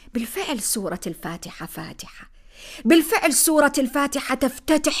 إذن بالفعل سورة الفاتحة فاتحة، بالفعل سورة الفاتحة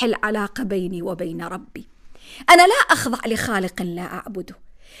تفتتح العلاقة بيني وبين ربي. أنا لا أخضع لخالق لا أعبده،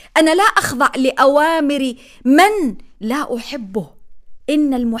 أنا لا أخضع لأوامر من لا أحبه،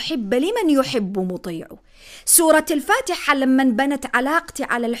 إن المحب لمن يحب مطيع. سورة الفاتحة لما بنت علاقتي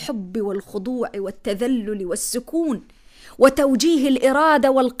على الحب والخضوع والتذلل والسكون وتوجيه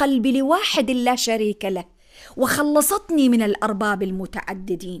الإرادة والقلب لواحد لا شريك له، وخلصتني من الأرباب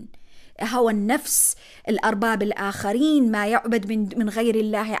المتعددين، هوى النفس، الأرباب الآخرين، ما يعبد من غير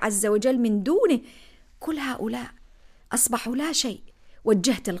الله عز وجل من دونه، كل هؤلاء أصبحوا لا شيء.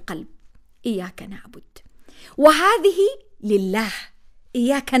 وجهت القلب إياك نعبد، وهذه لله،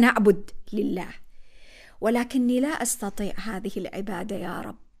 إياك نعبد لله. ولكني لا أستطيع هذه العبادة يا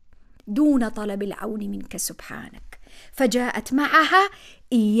رب دون طلب العون منك سبحانك، فجاءت معها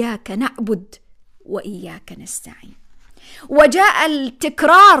إياك نعبد وإياك نستعين. وجاء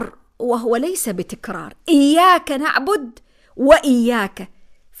التكرار وهو ليس بتكرار، إياك نعبد وإياك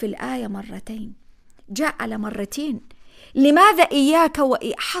في الآية مرتين، جاء على مرتين. لماذا إياك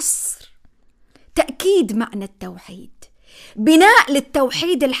حصر، تأكيد معنى التوحيد، بناء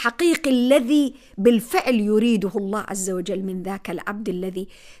للتوحيد الحقيقي الذي بالفعل يريده الله عز وجل من ذاك العبد الذي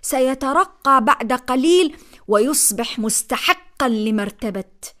سيترقى بعد قليل ويصبح مستحقا لمرتبة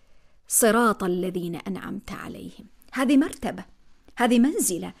صراط الذين أنعمت عليهم. هذه مرتبة، هذه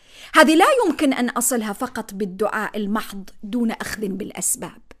منزلة، هذه لا يمكن أن أصلها فقط بالدعاء المحض دون أخذ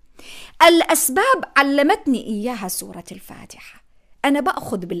بالأسباب. الأسباب علمتني إياها سورة الفاتحة، أنا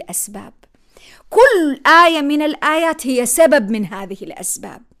بأخذ بالأسباب، كل آية من الآيات هي سبب من هذه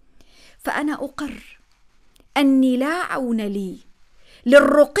الأسباب. فأنا أقر أني لا عون لي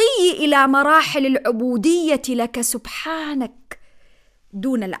للرقي إلى مراحل العبودية لك سبحانك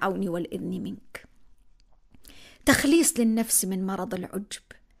دون العون والإذن منك. تخليص للنفس من مرض العجب،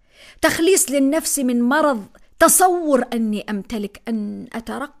 تخليص للنفس من مرض تصور أني أمتلك أن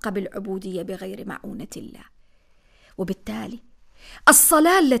أترقى بالعبودية بغير معونة الله. وبالتالي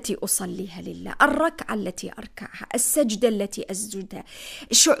الصلاة التي أصليها لله، الركعة التي أركعها، السجدة التي أسجدها،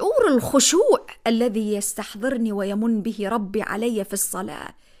 شعور الخشوع الذي يستحضرني ويمن به ربي علي في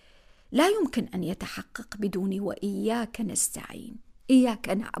الصلاة، لا يمكن أن يتحقق بدون وإياك نستعين. إياك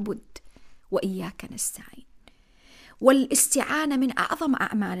نعبد وإياك نستعين. والاستعانة من أعظم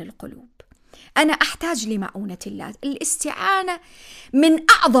أعمال القلوب. أنا أحتاج لمعونة الله. الاستعانة من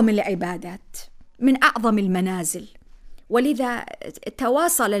أعظم العبادات، من أعظم المنازل. ولذا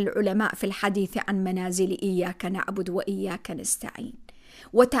تواصل العلماء في الحديث عن منازل إياك نعبد وإياك نستعين،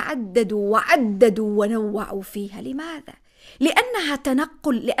 وتعددوا وعددوا ونوعوا فيها. لماذا؟ لأنها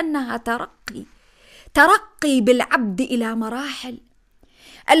تنقل، لأنها ترقي بالعبد إلى مراحل.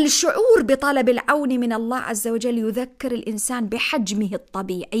 الشعور بطلب العون من الله عز وجل يذكر الإنسان بحجمه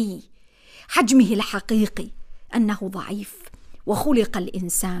الطبيعي، حجمه الحقيقي، أنه ضعيف، وخلق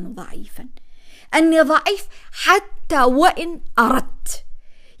الإنسان ضعيفا. أني ضعيف حتى وإن أردت،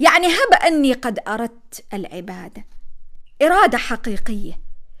 يعني هب أني قد أردت العبادة إرادة حقيقية،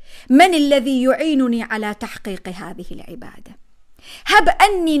 من الذي يعينني على تحقيق هذه العبادة؟ هب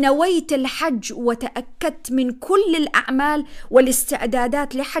أني نويت الحج وتأكدت من كل الأعمال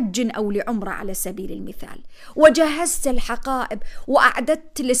والاستعدادات لحج أو لعمرة على سبيل المثال، وجهزت الحقائب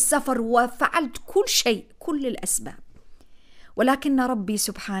وأعددت للسفر وفعلت كل شيء، كل الأسباب، ولكن ربي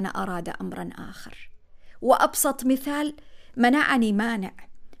سبحانه أراد أمرا آخر. وأبسط مثال، منعني مانع،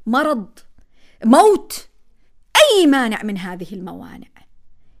 مرض، موت، أي مانع من هذه الموانع.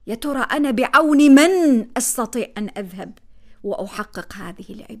 يا ترى أنا بعون من أستطيع أن أذهب وأحقق هذه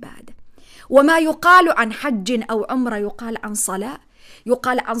العبادة؟ وما يقال عن حج أو عمرة يقال عن صلاة،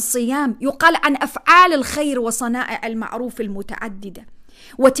 يقال عن صيام، يقال عن أفعال الخير وصنائع المعروف المتعددة،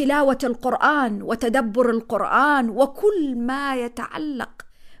 وتلاوة القرآن وتدبر القرآن، وكل ما يتعلق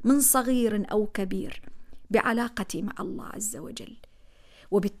من صغير أو كبير بعلاقتي مع الله عز وجل.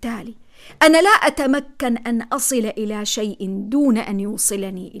 وبالتالي أنا لا أتمكن أن أصل إلى شيء دون أن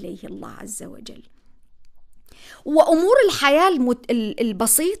يوصلني إليه الله عز وجل. وأمور الحياة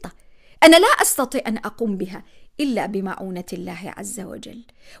البسيطة أنا لا أستطيع أن أقوم بها إلا بمعونة الله عز وجل.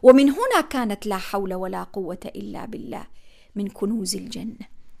 ومن هنا كانت لا حول ولا قوة إلا بالله من كنوز الجنة.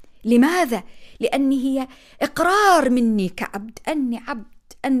 لماذا؟ لأني هي إقرار مني كعبد، أني عبد،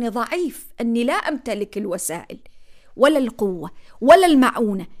 أني ضعيف، أني لا أمتلك الوسائل ولا القوة ولا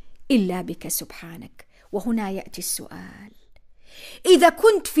المعونة إلا بك سبحانك. وهنا يأتي السؤال: إذا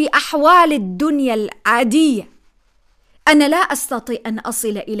كنت في أحوال الدنيا العادية أنا لا أستطيع أن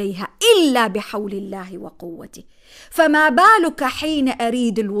أصل إليها إلا بحول الله وقوته، فما بالك حين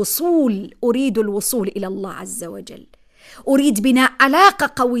أريد الوصول إلى الله عز وجل، أريد بناء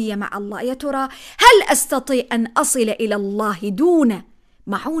علاقة قوية مع الله؟ يا ترى هل أستطيع أن أصل إلى الله دون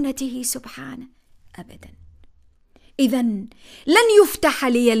معونته سبحانه؟ أبدا. إذن لن يفتح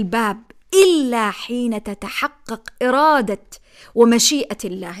لي الباب إلا حين تتحقق إرادة ومشيئة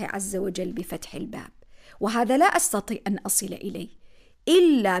الله عز وجل بفتح الباب، وهذا لا أستطيع أن أصل إليه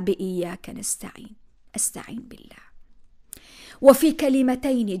إلا بإياك نستعين. أستعين بالله. وفي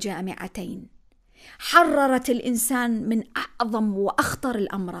كلمتين جامعتين حررت الإنسان من أعظم وأخطر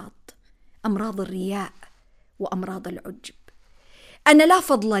الأمراض، أمراض الرياء وأمراض العجب. أنا لا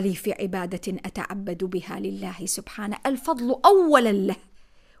فضل لي في عبادة أتعبد بها لله سبحانه، الفضل أولا له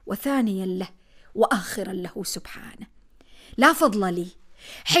وثانيا له وآخرا له سبحانه. لا فضل لي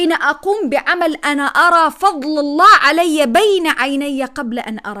حين أقوم بعمل أنا أرى فضل الله علي بين عيني قبل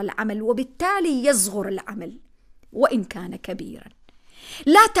أن أرى العمل، وبالتالي يصغر العمل وإن كان كبيرا.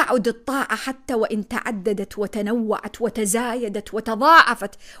 لا تعد الطاعة حتى وإن تعددت وتنوعت وتزايدت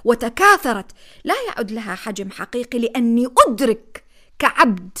وتضاعفت وتكاثرت، لا يعد لها حجم حقيقي، لأني أدرك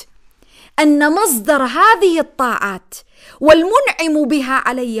كعبد أن مصدر هذه الطاعات والمنعم بها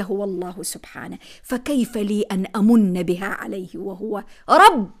علي هو الله سبحانه، فكيف لي أن أمن بها عليه وهو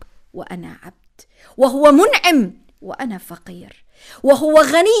رب وأنا عبد، وهو منعم وأنا فقير، وهو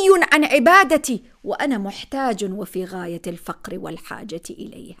غني عن عبادتي وأنا محتاج وفي غاية الفقر والحاجة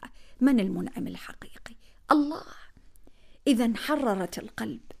إليها. من المنعم الحقيقي؟ الله. إذن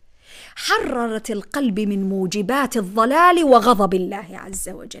حررت القلب من موجبات الضلال وغضب الله عز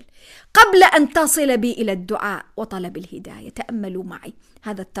وجل قبل أن تصل بي إلى الدعاء وطلب الهداية. تأملوا معي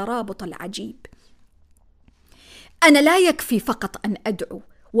هذا الترابط العجيب. أنا لا يكفي فقط أن أدعو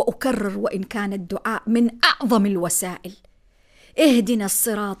وأكرر، وإن كان الدعاء من أعظم الوسائل: اهدنا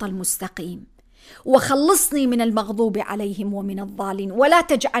الصراط المستقيم وخلصني من المغضوب عليهم ومن الضالين ولا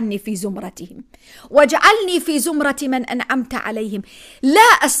تجعلني في زمرتهم واجعلني في زمرة من أنعمت عليهم. لا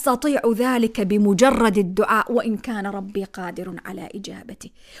أستطيع ذلك بمجرد الدعاء وإن كان ربي قادر على إجابته،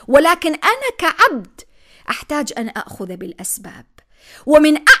 ولكن أنا كعبد أحتاج أن أخذ بالأسباب،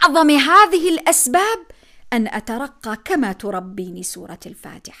 ومن أعظم هذه الأسباب أن أترقى كما تربيني سورة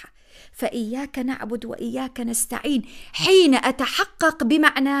الفاتحة: فإياك نعبد وإياك نستعين، حين أتحقق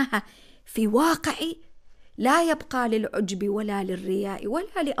بمعناها في واقعي لا يبقى للعجب ولا للرياء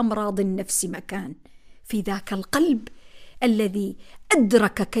ولا لأمراض النفس مكان في ذاك القلب الذي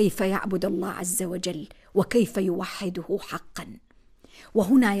أدرك كيف يعبد الله عز وجل وكيف يوحده حقا.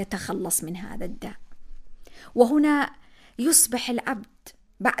 وهنا يتخلص من هذا الداء، وهنا يصبح العبد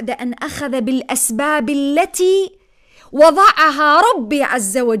بعد أن أخذ بالأسباب التي وضعها ربي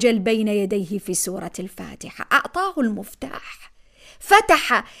عز وجل بين يديه في سورة الفاتحة، أعطاه المفتاح،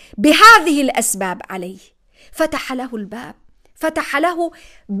 فتح بهذه الأسباب عليه، فتح له الباب، فتح له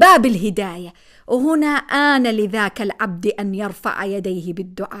باب الهداية. وهنا آن لذاك العبد أن يرفع يديه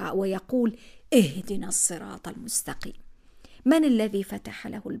بالدعاء ويقول: اهدنا الصراط المستقيم. من الذي فتح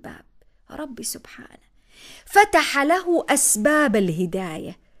له الباب؟ ربي سبحانه، فتح له أسباب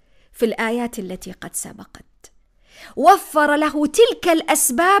الهداية في الآيات التي قد سبقت، وفر له تلك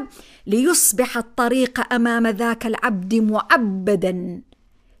الأسباب ليصبح الطريق أمام ذاك العبد معبدا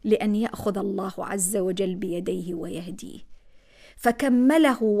لأن يأخذ الله عز وجل بيديه ويهديه،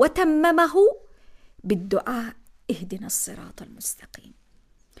 فكمله وتممه بالدعاء: اهدنا الصراط المستقيم.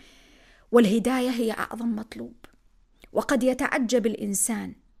 والهداية هي أعظم مطلوب. وقد يتعجب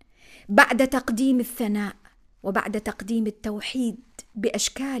الإنسان بعد تقديم الثناء وبعد تقديم التوحيد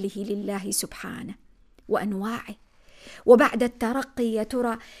بأشكاله لله سبحانه وأنواعه، وبعد الترقي يا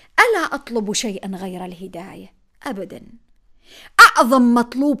ترى ألا أطلب شيئا غير الهداية؟ أبدا. أعظم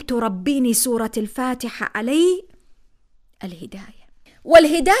مطلوب تربيني سورة الفاتحة عليه الهداية.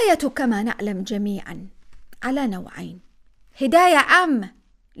 والهداية كما نعلم جميعا على نوعين: هداية عامة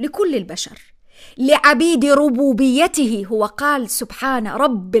لكل البشر، لعبيد ربوبيته، هو قال سبحانه: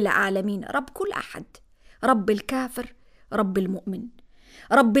 رب العالمين، رب كل أحد، رب الكافر، رب المؤمن،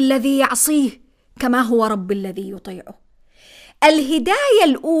 رب الذي يعصيه كما هو رب الذي يطيعه. الهداية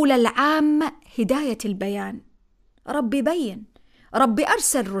الأولى العامة هداية البيان، رب بين، رب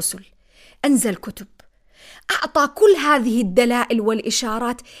أرسل رسل، أنزل كتب، أعطى كل هذه الدلائل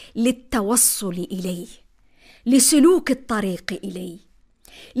والإشارات للتوصل إليه، لسلوك الطريق إليه،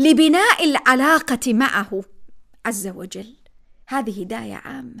 لبناء العلاقة معه عز وجل. هذه هداية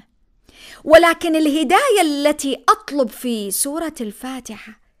عامة. ولكن الهداية التي أطلب في سورة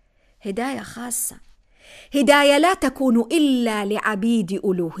الفاتحة هداية خاصة، هداية لا تكون إلا لعبيد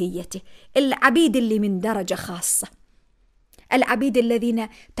ألوهيته، العبيد اللي من درجة خاصة، العبيد الذين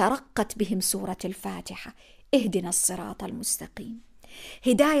ترقت بهم سورة الفاتحة: اهدنا الصراط المستقيم.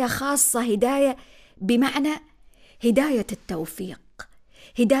 هداية خاصة، هداية بمعنى هداية التوفيق،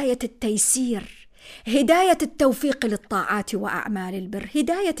 هداية التيسير، هداية التوفيق للطاعات وأعمال البر،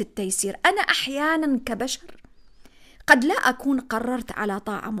 هداية التيسير. أنا أحيانا كبشر قد لا أكون قررت على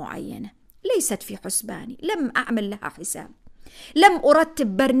طاعة معينة، ليست في حسباني، لم أعمل لها حساب، لم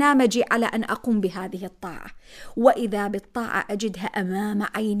أرتب برنامجي على أن أقوم بهذه الطاعة، وإذا بالطاعة أجدها أمام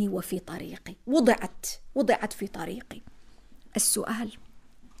عيني وفي طريقي، وضعت في طريقي. السؤال: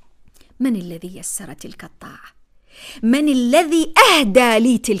 من الذي يسر تلك الطاعة؟ من الذي أهدى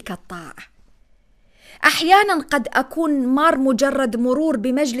لي تلك الطاعة؟ أحيانا قد أكون مجرد مرور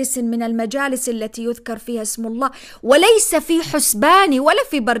بمجلس من المجالس التي يذكر فيها اسم الله، وليس في حسباني ولا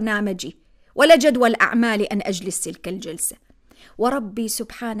في برنامجي ولا جدول أعمالي أن أجلس تلك الجلسة، وربي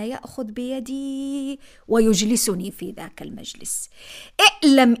سبحانه يأخذ بيدي ويجلسني في ذاك المجلس.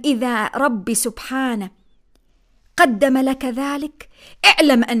 اعلم إذا ربي سبحانه قدم لك ذلك،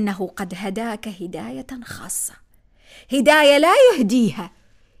 اعلم أنه قد هداك هداية خاصة، هداية لا يهديها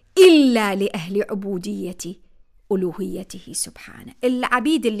إلا لأهل عبودية ألوهيته سبحانه،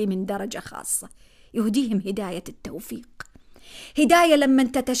 العبيد اللي من درجة خاصة يهديهم هداية التوفيق، هداية لما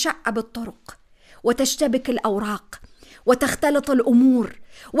تتشعب الطرق وتشتبك الأوراق وتختلط الأمور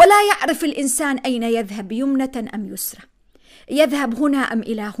ولا يعرف الإنسان أين يذهب، يمنة أم يسرى، يذهب هنا أم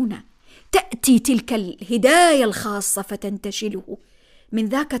إلى هنا، تأتي تلك الهداية الخاصة فتنتشله من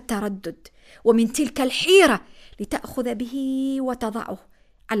ذاك التردد ومن تلك الحيرة لتأخذ به وتضعه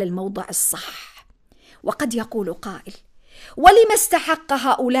على الموضع الصح. وقد يقول قائل: ولما استحق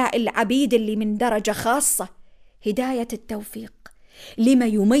هؤلاء العبيد اللي من درجة خاصة هداية التوفيق؟ لما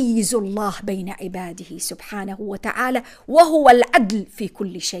يميز الله بين عباده سبحانه وتعالى وهو العدل في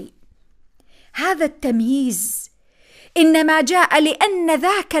كل شيء. هذا التمييز إنما جاء لأن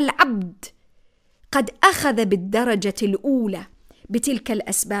ذاك العبد قد أخذ بالدرجة الأولى بتلك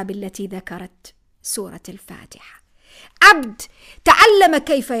الأسباب التي ذكرت سورة الفاتحة. عبد تعلم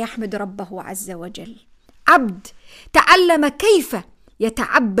كيف يحمد ربه عز وجل، عبد تعلم كيف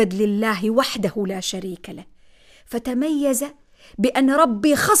يتعبد لله وحده لا شريك له، فتميز بأن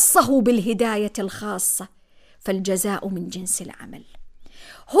ربي خصه بالهداية الخاصة، فالجزاء من جنس العمل.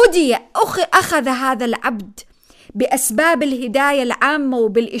 هدي، أخذ هذا العبد بأسباب الهداية العامة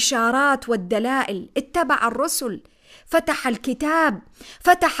وبالإشارات والدلائل، اتبع الرسل، فتح الكتاب،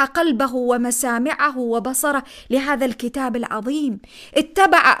 فتح قلبه ومسامعه وبصره لهذا الكتاب العظيم،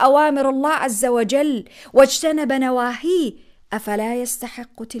 اتبع أوامر الله عز وجل واجتنب نواهيه، أفلا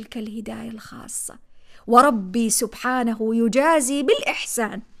يستحق تلك الهداية الخاصة؟ وربي سبحانه يجازي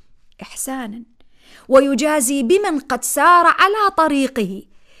بالإحسان إحسانا، ويجازي بمن قد سار على طريقه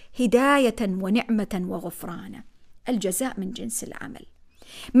هداية ونعمة وغفرانا. الجزاء من جنس العمل.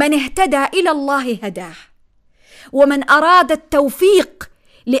 من اهتدى إلى الله هداه، ومن أراد التوفيق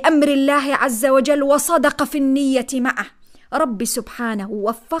لأمر الله عز وجل وصدق في النية معه، رب سبحانه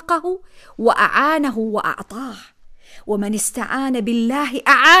وفقه وأعانه وأعطاه. ومن استعان بالله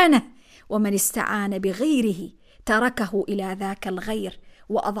أعانه، ومن استعان بغيره تركه إلى ذاك الغير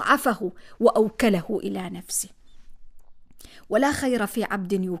وأضعفه وأوكله إلى نفسه. ولا خير في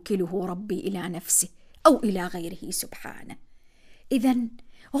عبد يوكله ربي إلى نفسه أو إلى غيره سبحانه. إذن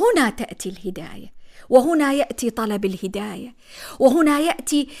هنا تأتي الهداية، وهنا يأتي طلب الهداية، وهنا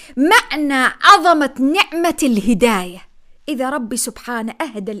يأتي معنى عظمة نعمة الهداية. إذا رب سبحانه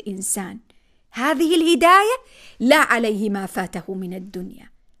أهدى الإنسان هذه الهداية، لا عليه ما فاته من الدنيا.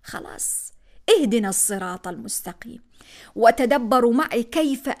 خلاص، اهدنا الصراط المستقيم. وتدبروا معي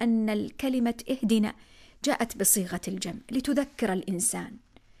كيف أن الكلمة اهدنا جاءت بصيغة الجمع لتذكر الإنسان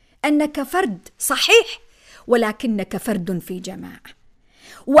أنك فرد صحيح، ولكنك فرد في جماعة،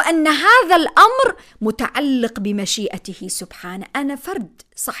 وأن هذا الأمر متعلق بمشيئته سبحانه. أنا فرد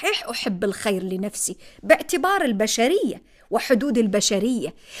صحيح أحب الخير لنفسي باعتبار البشرية وحدود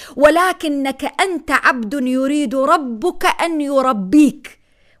البشرية، ولكنك أنت عبد يريد ربك أن يربيك،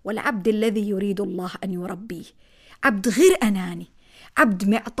 والعبد الذي يريد الله أن يربيه عبد غير أناني، عبد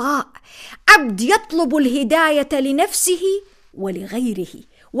معطاء، عبد يطلب الهداية لنفسه ولغيره.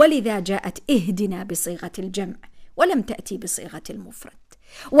 ولذا جاءت اهدنا بصيغة الجمع ولم تأتي بصيغة المفرد،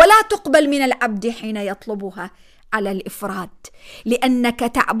 ولا تقبل من العبد حين يطلبها على الإفراد، لأنك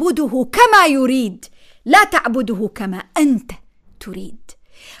تعبده كما يريد، لا تعبده كما أنت تريد.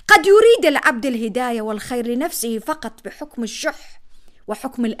 قد يريد العبد الهداية والخير لنفسه فقط بحكم الشح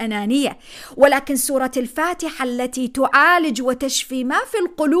وحكم الأنانية، ولكن سورة الفاتحة التي تعالج وتشفي ما في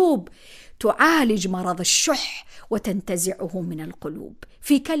القلوب تعالج مرض الشح وتنتزعه من القلوب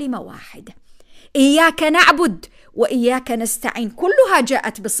في كلمة واحدة: إياك نعبد وإياك نستعين. كلها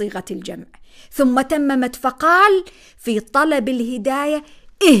جاءت بصيغة الجمع، ثم تممت فقال في طلب الهداية: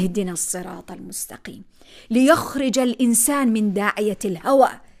 اهدنا الصراط المستقيم، ليخرج الإنسان من داعية الهوى،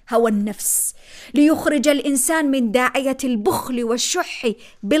 هوى النفس، ليخرج الإنسان من داعية البخل والشح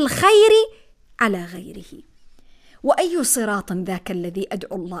بالخير على غيره. وأي صراط ذاك الذي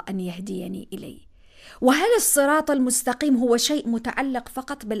أدعو الله أن يهديني إليه؟ وهل الصراط المستقيم هو شيء متعلق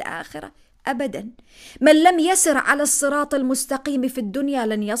فقط بالآخرة؟ أبدا. من لم يسر على الصراط المستقيم في الدنيا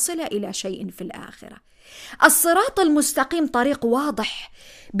لن يصل إلى شيء في الآخرة. الصراط المستقيم طريق واضح،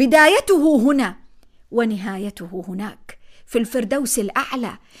 بدايته هنا ونهايته هناك في الفردوس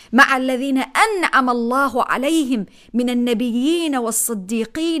الأعلى مع الذين أنعم الله عليهم من النبيين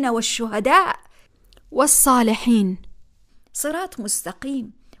والصديقين والشهداء والصالحين. صراط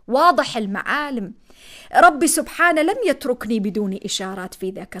مستقيم واضح المعالم. رب سبحانه لم يتركني بدون إشارات في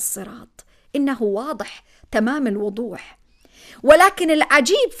ذاك الصراط، إنه واضح تمام الوضوح. ولكن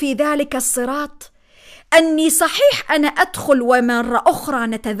العجيب في ذلك الصراط أني صحيح أنا أدخل ومرة أخرى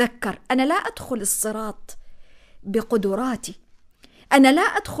نتذكر أنا لا أدخل الصراط بقدراتي، أنا لا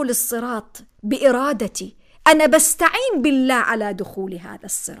أدخل الصراط بإرادتي، أنا بستعين بالله على دخول هذا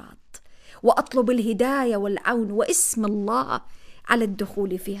الصراط، وأطلب الهداية والعون واسم الله على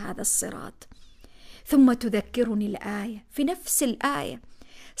الدخول في هذا الصراط. ثم تذكرني الآية في نفس الآية: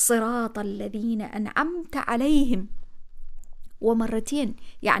 صراط الذين أنعمت عليهم. ومرتين،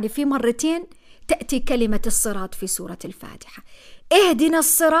 يعني في مرتين تأتي كلمة الصراط في سورة الفاتحة: اهدنا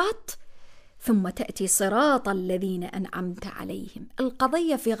الصراط، ثم تأتي صراط الذين أنعمت عليهم.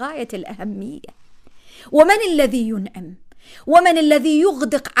 القضية في غاية الأهمية. ومن الذي ينعم؟ ومن الذي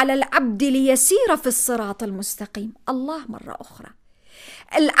يغدق على العبد ليسير في الصراط المستقيم؟ الله مرة أخرى.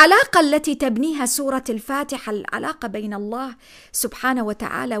 العلاقة التي تبنيها سورة الفاتحة، العلاقة بين الله سبحانه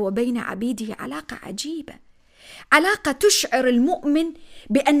وتعالى وبين عبيده، علاقة عجيبة، علاقة تشعر المؤمن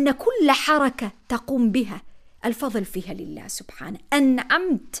بأن كل حركة تقوم بها الفضل فيها لله سبحانه.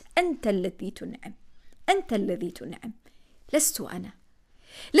 أنعمت، أنت الذي تنعم، أنت الذي تنعم،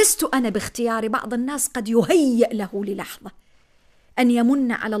 لست أنا باختياري. بعض الناس قد يهيأ له للحظة أن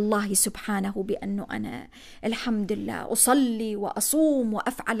يمن على الله سبحانه بأنه أنا الحمد لله أصلي وأصوم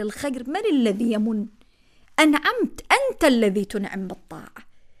وأفعل الخير. من الذي يمن؟ أنعمت، أنت الذي تنعم بالطاعة،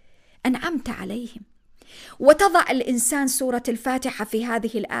 أنعمت عليهم. وتضع الإنسان سورة الفاتحة في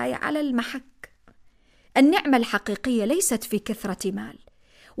هذه الآية على المحك. النعمة الحقيقية ليست في كثرة مال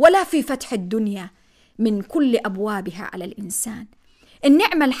ولا في فتح الدنيا من كل أبوابها على الإنسان.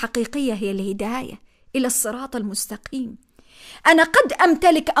 النعمة الحقيقية هي الهداية إلى الصراط المستقيم. أنا قد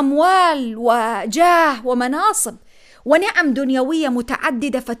أمتلك أموال وجاه ومناصب ونعم دنيوية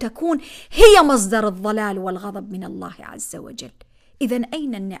متعددة فتكون هي مصدر الضلال والغضب من الله عز وجل. إذن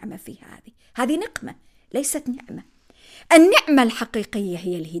أين النعمة في هذه؟ هذه نقمة ليست نعمة. النعمة الحقيقية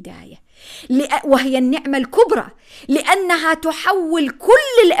هي الهداية، وهي النعمة الكبرى، لأنها تحول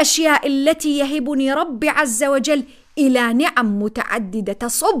كل الأشياء التي يهبني ربي عز وجل إلى نعم متعددة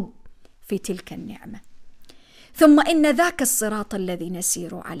تصب في تلك النعمة. ثم إن ذاك الصراط الذي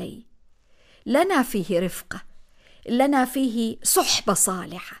نسير عليه لنا فيه رفقة، لنا فيه صحبة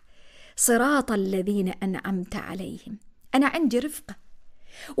صالحة، صراط الذين أنعمت عليهم. أنا عندي رفقة،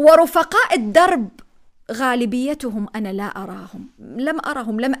 ورفقاء الدرب غالبيتهم أنا لا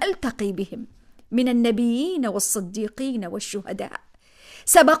أراهم، لم ألتقي بهم من النبيين والصديقين والشهداء.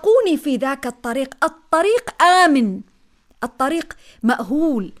 سبقوني في ذاك الطريق. الطريق آمن، الطريق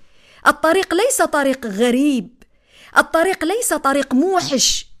مأهول، الطريق ليس طريق غريب، الطريق ليس طريق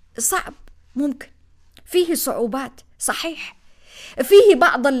موحش صعب، ممكن فيه صعوبات صحيح، فيه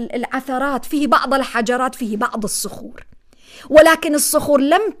بعض العثرات، فيه بعض الحجرات، فيه بعض الصخور، ولكن الصخور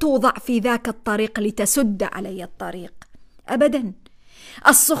لم توضع في ذاك الطريق لتسد علي الطريق أبدا.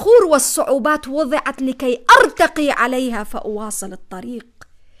 الصخور والصعوبات وضعت لكي أرتقي عليها فأواصل الطريق.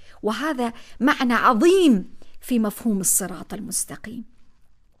 وهذا معنى عظيم في مفهوم الصراط المستقيم.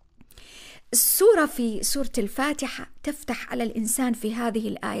 السورة في سورة الفاتحة تفتح على الإنسان في هذه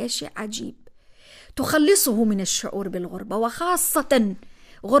الآية شيء عجيب، تخلصه من الشعور بالغربة، وخاصة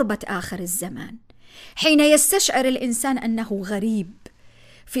غربة آخر الزمان، حين يستشعر الإنسان أنه غريب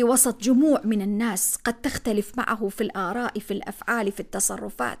في وسط جموع من الناس قد تختلف معه في الآراء، في الأفعال، في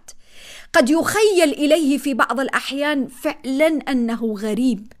التصرفات. قد يخيل إليه في بعض الأحيان فعلا أنه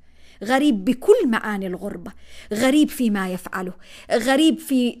غريب، غريب بكل معاني الغربة، غريب فيما يفعله، غريب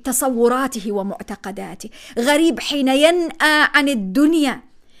في تصوراته ومعتقداته، غريب حين ينأى عن الدنيا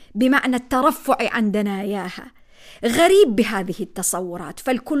بمعنى الترفع عن دناياها، غريب بهذه التصورات،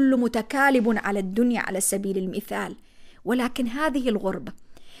 فالكل متكالب على الدنيا على سبيل المثال. ولكن هذه الغربة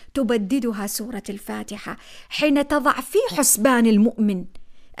تبددها سورة الفاتحة حين تضع في حسبان المؤمن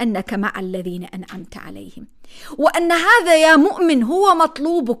أنك مع الذين أنعمت عليهم، وأن هذا يا مؤمن هو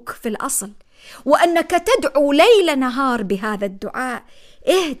مطلوبك في الأصل، وأنك تدعو ليل نهار بهذا الدعاء: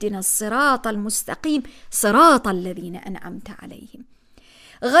 اهدنا الصراط المستقيم صراط الذين أنعمت عليهم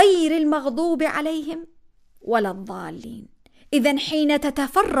غير المغضوب عليهم ولا الضالين. إذن حين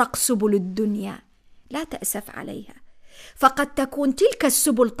تتفرق سبل الدنيا لا تأسف عليها، فقد تكون تلك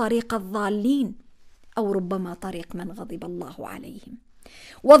السبل طريق الضالين، أو ربما طريق من غضب الله عليهم.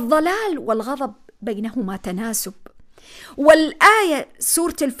 والضلال والغضب بينهما تناسب، والآية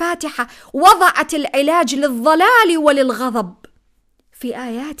سورة الفاتحة وضعت العلاج للضلال وللغضب في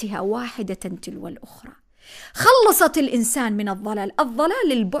آياتها واحدة تلو الأخرى. خلصت الإنسان من الضلال،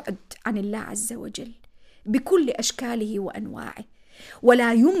 الضلال البعد عن الله عز وجل بكل أشكاله وأنواعه،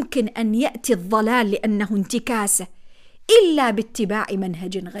 ولا يمكن أن يأتي الضلال لأنه انتكاسة إلا باتباع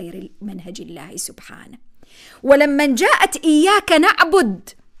منهج غير منهج الله سبحانه. ولما جاءت إياك نعبد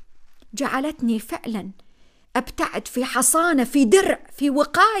جعلتني فعلا أبتعد في حصانة، في درع، في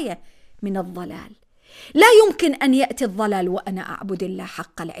وقاية من الضلال. لا يمكن أن يأتي الضلال وأنا أعبد الله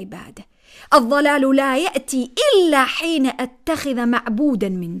حق العبادة. الضلال لا يأتي إلا حين أتخذ معبودا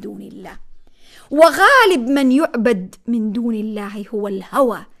من دون الله، وغالب من يعبد من دون الله هو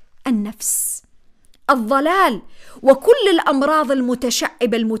الهوى، النفس. الضلال وكل الأمراض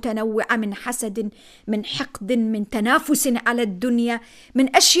المتشعبة المتنوعة من حسد، من حقد، من تنافس على الدنيا،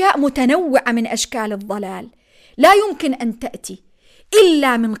 من أشياء متنوعة من أشكال الضلال، لا يمكن أن تأتي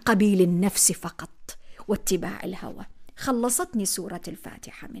إلا من قبيل النفس فقط واتباع الهوى. خلصتني سورة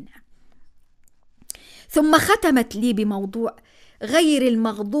الفاتحة منها، ثم ختمت لي بموضوع غير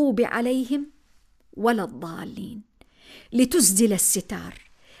المغضوب عليهم ولا الضالين، لتسدل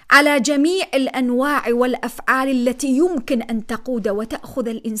الستار على جميع الأنواع والأفعال التي يمكن أن تقود وتأخذ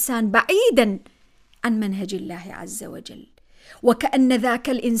الإنسان بعيدا عن منهج الله عز وجل، وكأن ذاك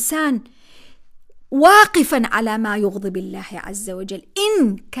الإنسان واقفا على ما يغضب الله عز وجل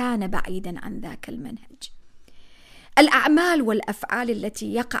إن كان بعيدا عن ذاك المنهج. الأعمال والأفعال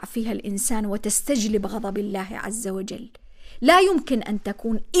التي يقع فيها الإنسان وتستجلب غضب الله عز وجل لا يمكن أن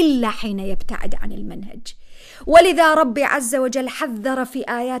تكون إلا حين يبتعد عن المنهج. ولذا ربي عز وجل حذر في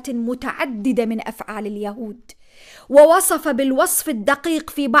آيات متعددة من أفعال اليهود، ووصف بالوصف الدقيق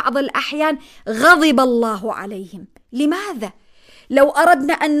في بعض الأحيان: غضب الله عليهم. لماذا؟ لو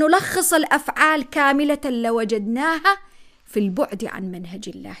أردنا أن نلخص الأفعال كاملة لوجدناها في البعد عن منهج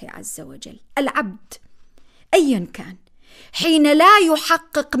الله عز وجل. العبد أيا كان حين لا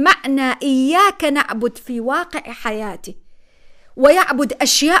يحقق معنى إياك نعبد في واقع حياته، ويعبد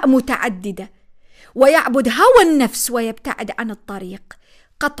أشياء متعددة، ويعبد هوى النفس ويبتعد عن الطريق،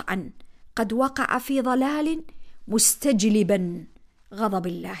 قطعا قد وقع في ضلال مستجلبا غضب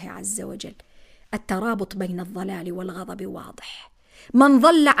الله عز وجل. الترابط بين الضلال والغضب واضح. من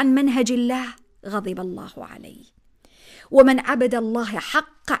ضل عن منهج الله غضب الله عليه، ومن عبد الله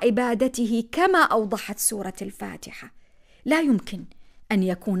حق عبادته كما أوضحت سورة الفاتحة لا يمكن أن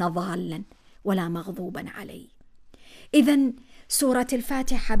يكون ضالا ولا مغضوبا عليه. إذن سورة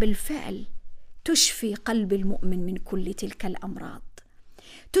الفاتحة بالفعل تشفي قلب المؤمن من كل تلك الأمراض،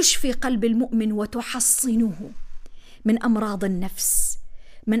 تشفي قلب المؤمن وتحصنه من أمراض النفس،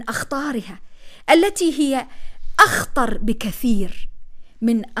 من أخطارها التي هي أخطر بكثير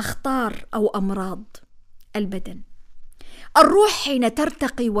من أخطار أو أمراض البدن. الروح حين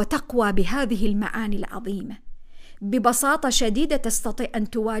ترتقي وتقوى بهذه المعاني العظيمة ببساطة شديدة تستطيع أن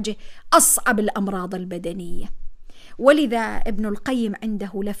تواجه أصعب الأمراض البدنية. ولذا ابن القيم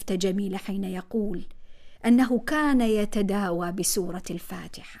عنده لفتة جميلة حين يقول أنه كان يتداوى بسورة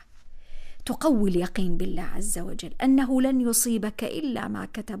الفاتحة، تقوي اليقين بالله عز وجل أنه لن يصيبك إلا ما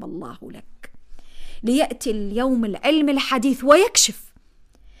كتب الله لك. ليأتي اليوم العلم الحديث ويكشف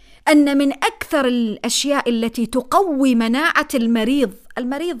أن من أكثر الأشياء التي تقوي مناعة المريض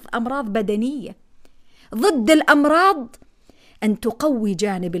أمراض بدنية، ضد الأمراض أن تقوي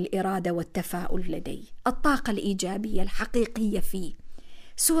جانب الإرادة والتفاؤل لديه، الطاقة الإيجابية الحقيقية فيه.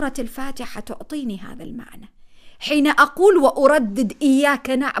 سورة الفاتحة تعطيني هذا المعنى حين أقول وأردد: إياك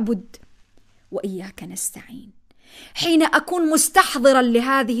نعبد وإياك نستعين. حين أكون مستحضرا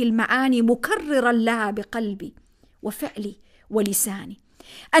لهذه المعاني مكررا لها بقلبي وفعلي ولساني،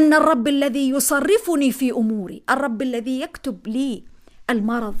 أن الرب الذي يصرفني في أموري، الرب الذي يكتب لي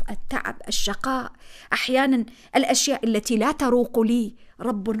المرض، التعب، الشقاء، أحيانا الأشياء التي لا تروق لي،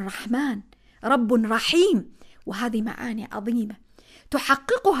 رب رحمن، رب رحيم. وهذه معاني عظيمة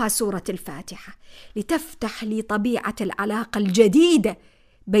تحققها سورة الفاتحة لتفتح لي طبيعة العلاقة الجديدة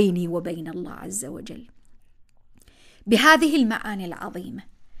بيني وبين الله عز وجل. بهذه المعاني العظيمة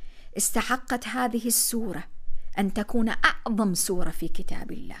استحقت هذه السورة أن تكون أعظم سورة في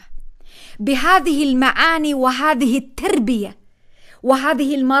كتاب الله. بهذه المعاني وهذه التربية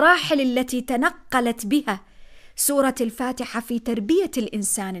وهذه المراحل التي تنقلت بها سورة الفاتحة في تربية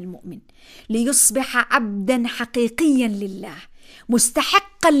الإنسان المؤمن ليصبح عبدا حقيقيا لله،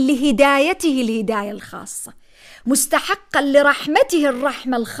 مستحقا لهدايته الهداية الخاصة، مستحقا لرحمته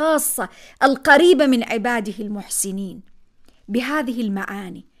الرحمة الخاصة القريبة من عباده المحسنين. بهذه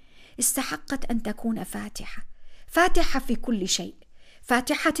المعاني استحقت أن تكون فاتحة في كل شيء،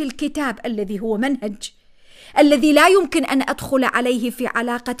 فاتحة الكتاب الذي هو منهج الذي لا يمكن أن أدخل عليه في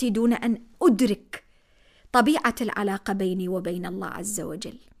علاقتي دون أن أدرك طبيعة العلاقة بيني وبين الله عز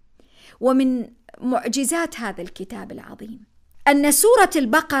وجل. ومن معجزات هذا الكتاب العظيم أن سورة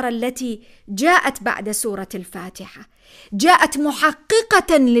البقرة التي جاءت بعد سورة الفاتحة جاءت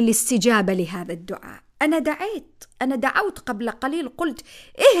محققة للاستجابة لهذا الدعاء. أنا دعوت قبل قليل، قلت: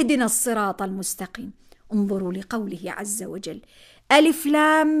 اهدنا الصراط المستقيم. انظروا لقوله عز وجل: ألف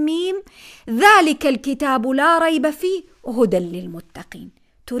لام ميم ذلك الكتاب لا ريب فيه هدى للمتقين.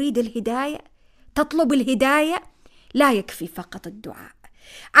 تريد الهداية، تطلب الهداية، لا يكفي فقط الدعاء.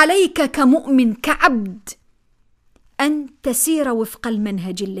 عليك كمؤمن كعبد أن تسير وفق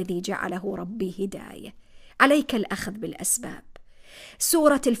المنهج الذي جعله ربي هداية. عليك الأخذ بالأسباب.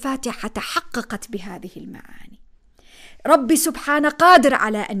 سورة الفاتحة تحققت بهذه المعاني. ربي سبحانه قادر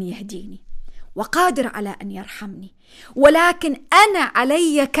على أن يهديني وقادر على أن يرحمني، ولكن أنا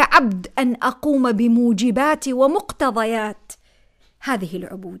علي كعبد أن أقوم بموجبات ومقتضيات هذه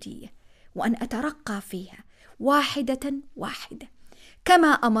العبودية، وأن أترقى فيها واحدة واحدة كما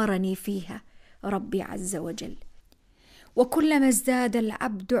أمرني فيها ربي عز وجل. وكلما ازداد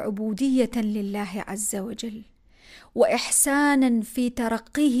العبد عبودية لله عز وجل وإحسانا في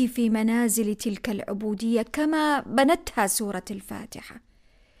ترقيه في منازل تلك العبودية كما بنتها سورة الفاتحة،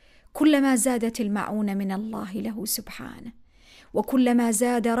 كلما زادت المعونة من الله له سبحانه، وكلما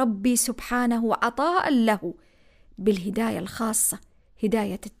زاد ربي سبحانه عطاء له بالهداية الخاصة،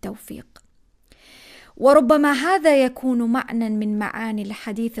 هداية التوفيق. وربما هذا يكون معنى من معاني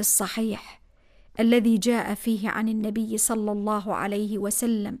الحديث الصحيح الذي جاء فيه عن النبي صلى الله عليه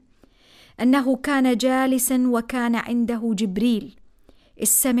وسلم أنه كان جالسا وكان عنده جبريل، إذ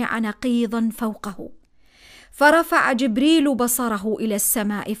سمع نقيضا فوقه، فرفع جبريل بصره إلى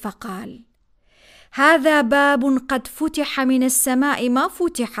السماء فقال: هذا باب قد فتح من السماء ما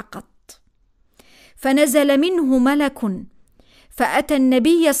فتح قط. فنزل منه ملك فأتى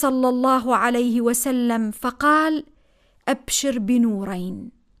النبي صلى الله عليه وسلم فقال: أبشر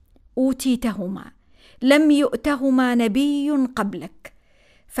بنورين أوتيتهما لم يؤتهما نبي قبلك،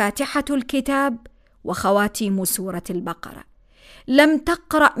 فاتحة الكتاب وخواتيم سورة البقرة، لم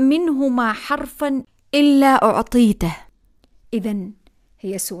تقرأ منهما حرفا إلا أعطيته. إذن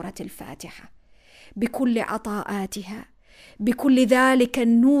هي سورة الفاتحة بكل عطاءاتها، بكل ذلك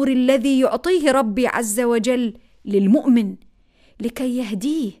النور الذي يعطيه ربي عز وجل للمؤمن لكي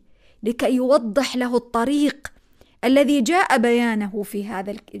يهديه، لكي يوضح له الطريق الذي جاء بيانه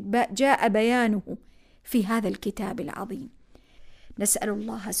في هذا الكتاب العظيم. نسأل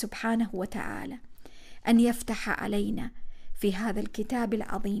الله سبحانه وتعالى أن يفتح علينا في هذا الكتاب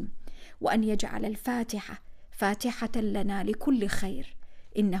العظيم، وأن يجعل الفاتحة فاتحة لنا لكل خير،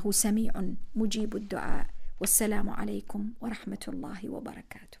 إنه سميع مجيب الدعاء. والسلام عليكم ورحمة الله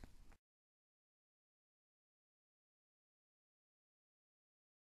وبركاته.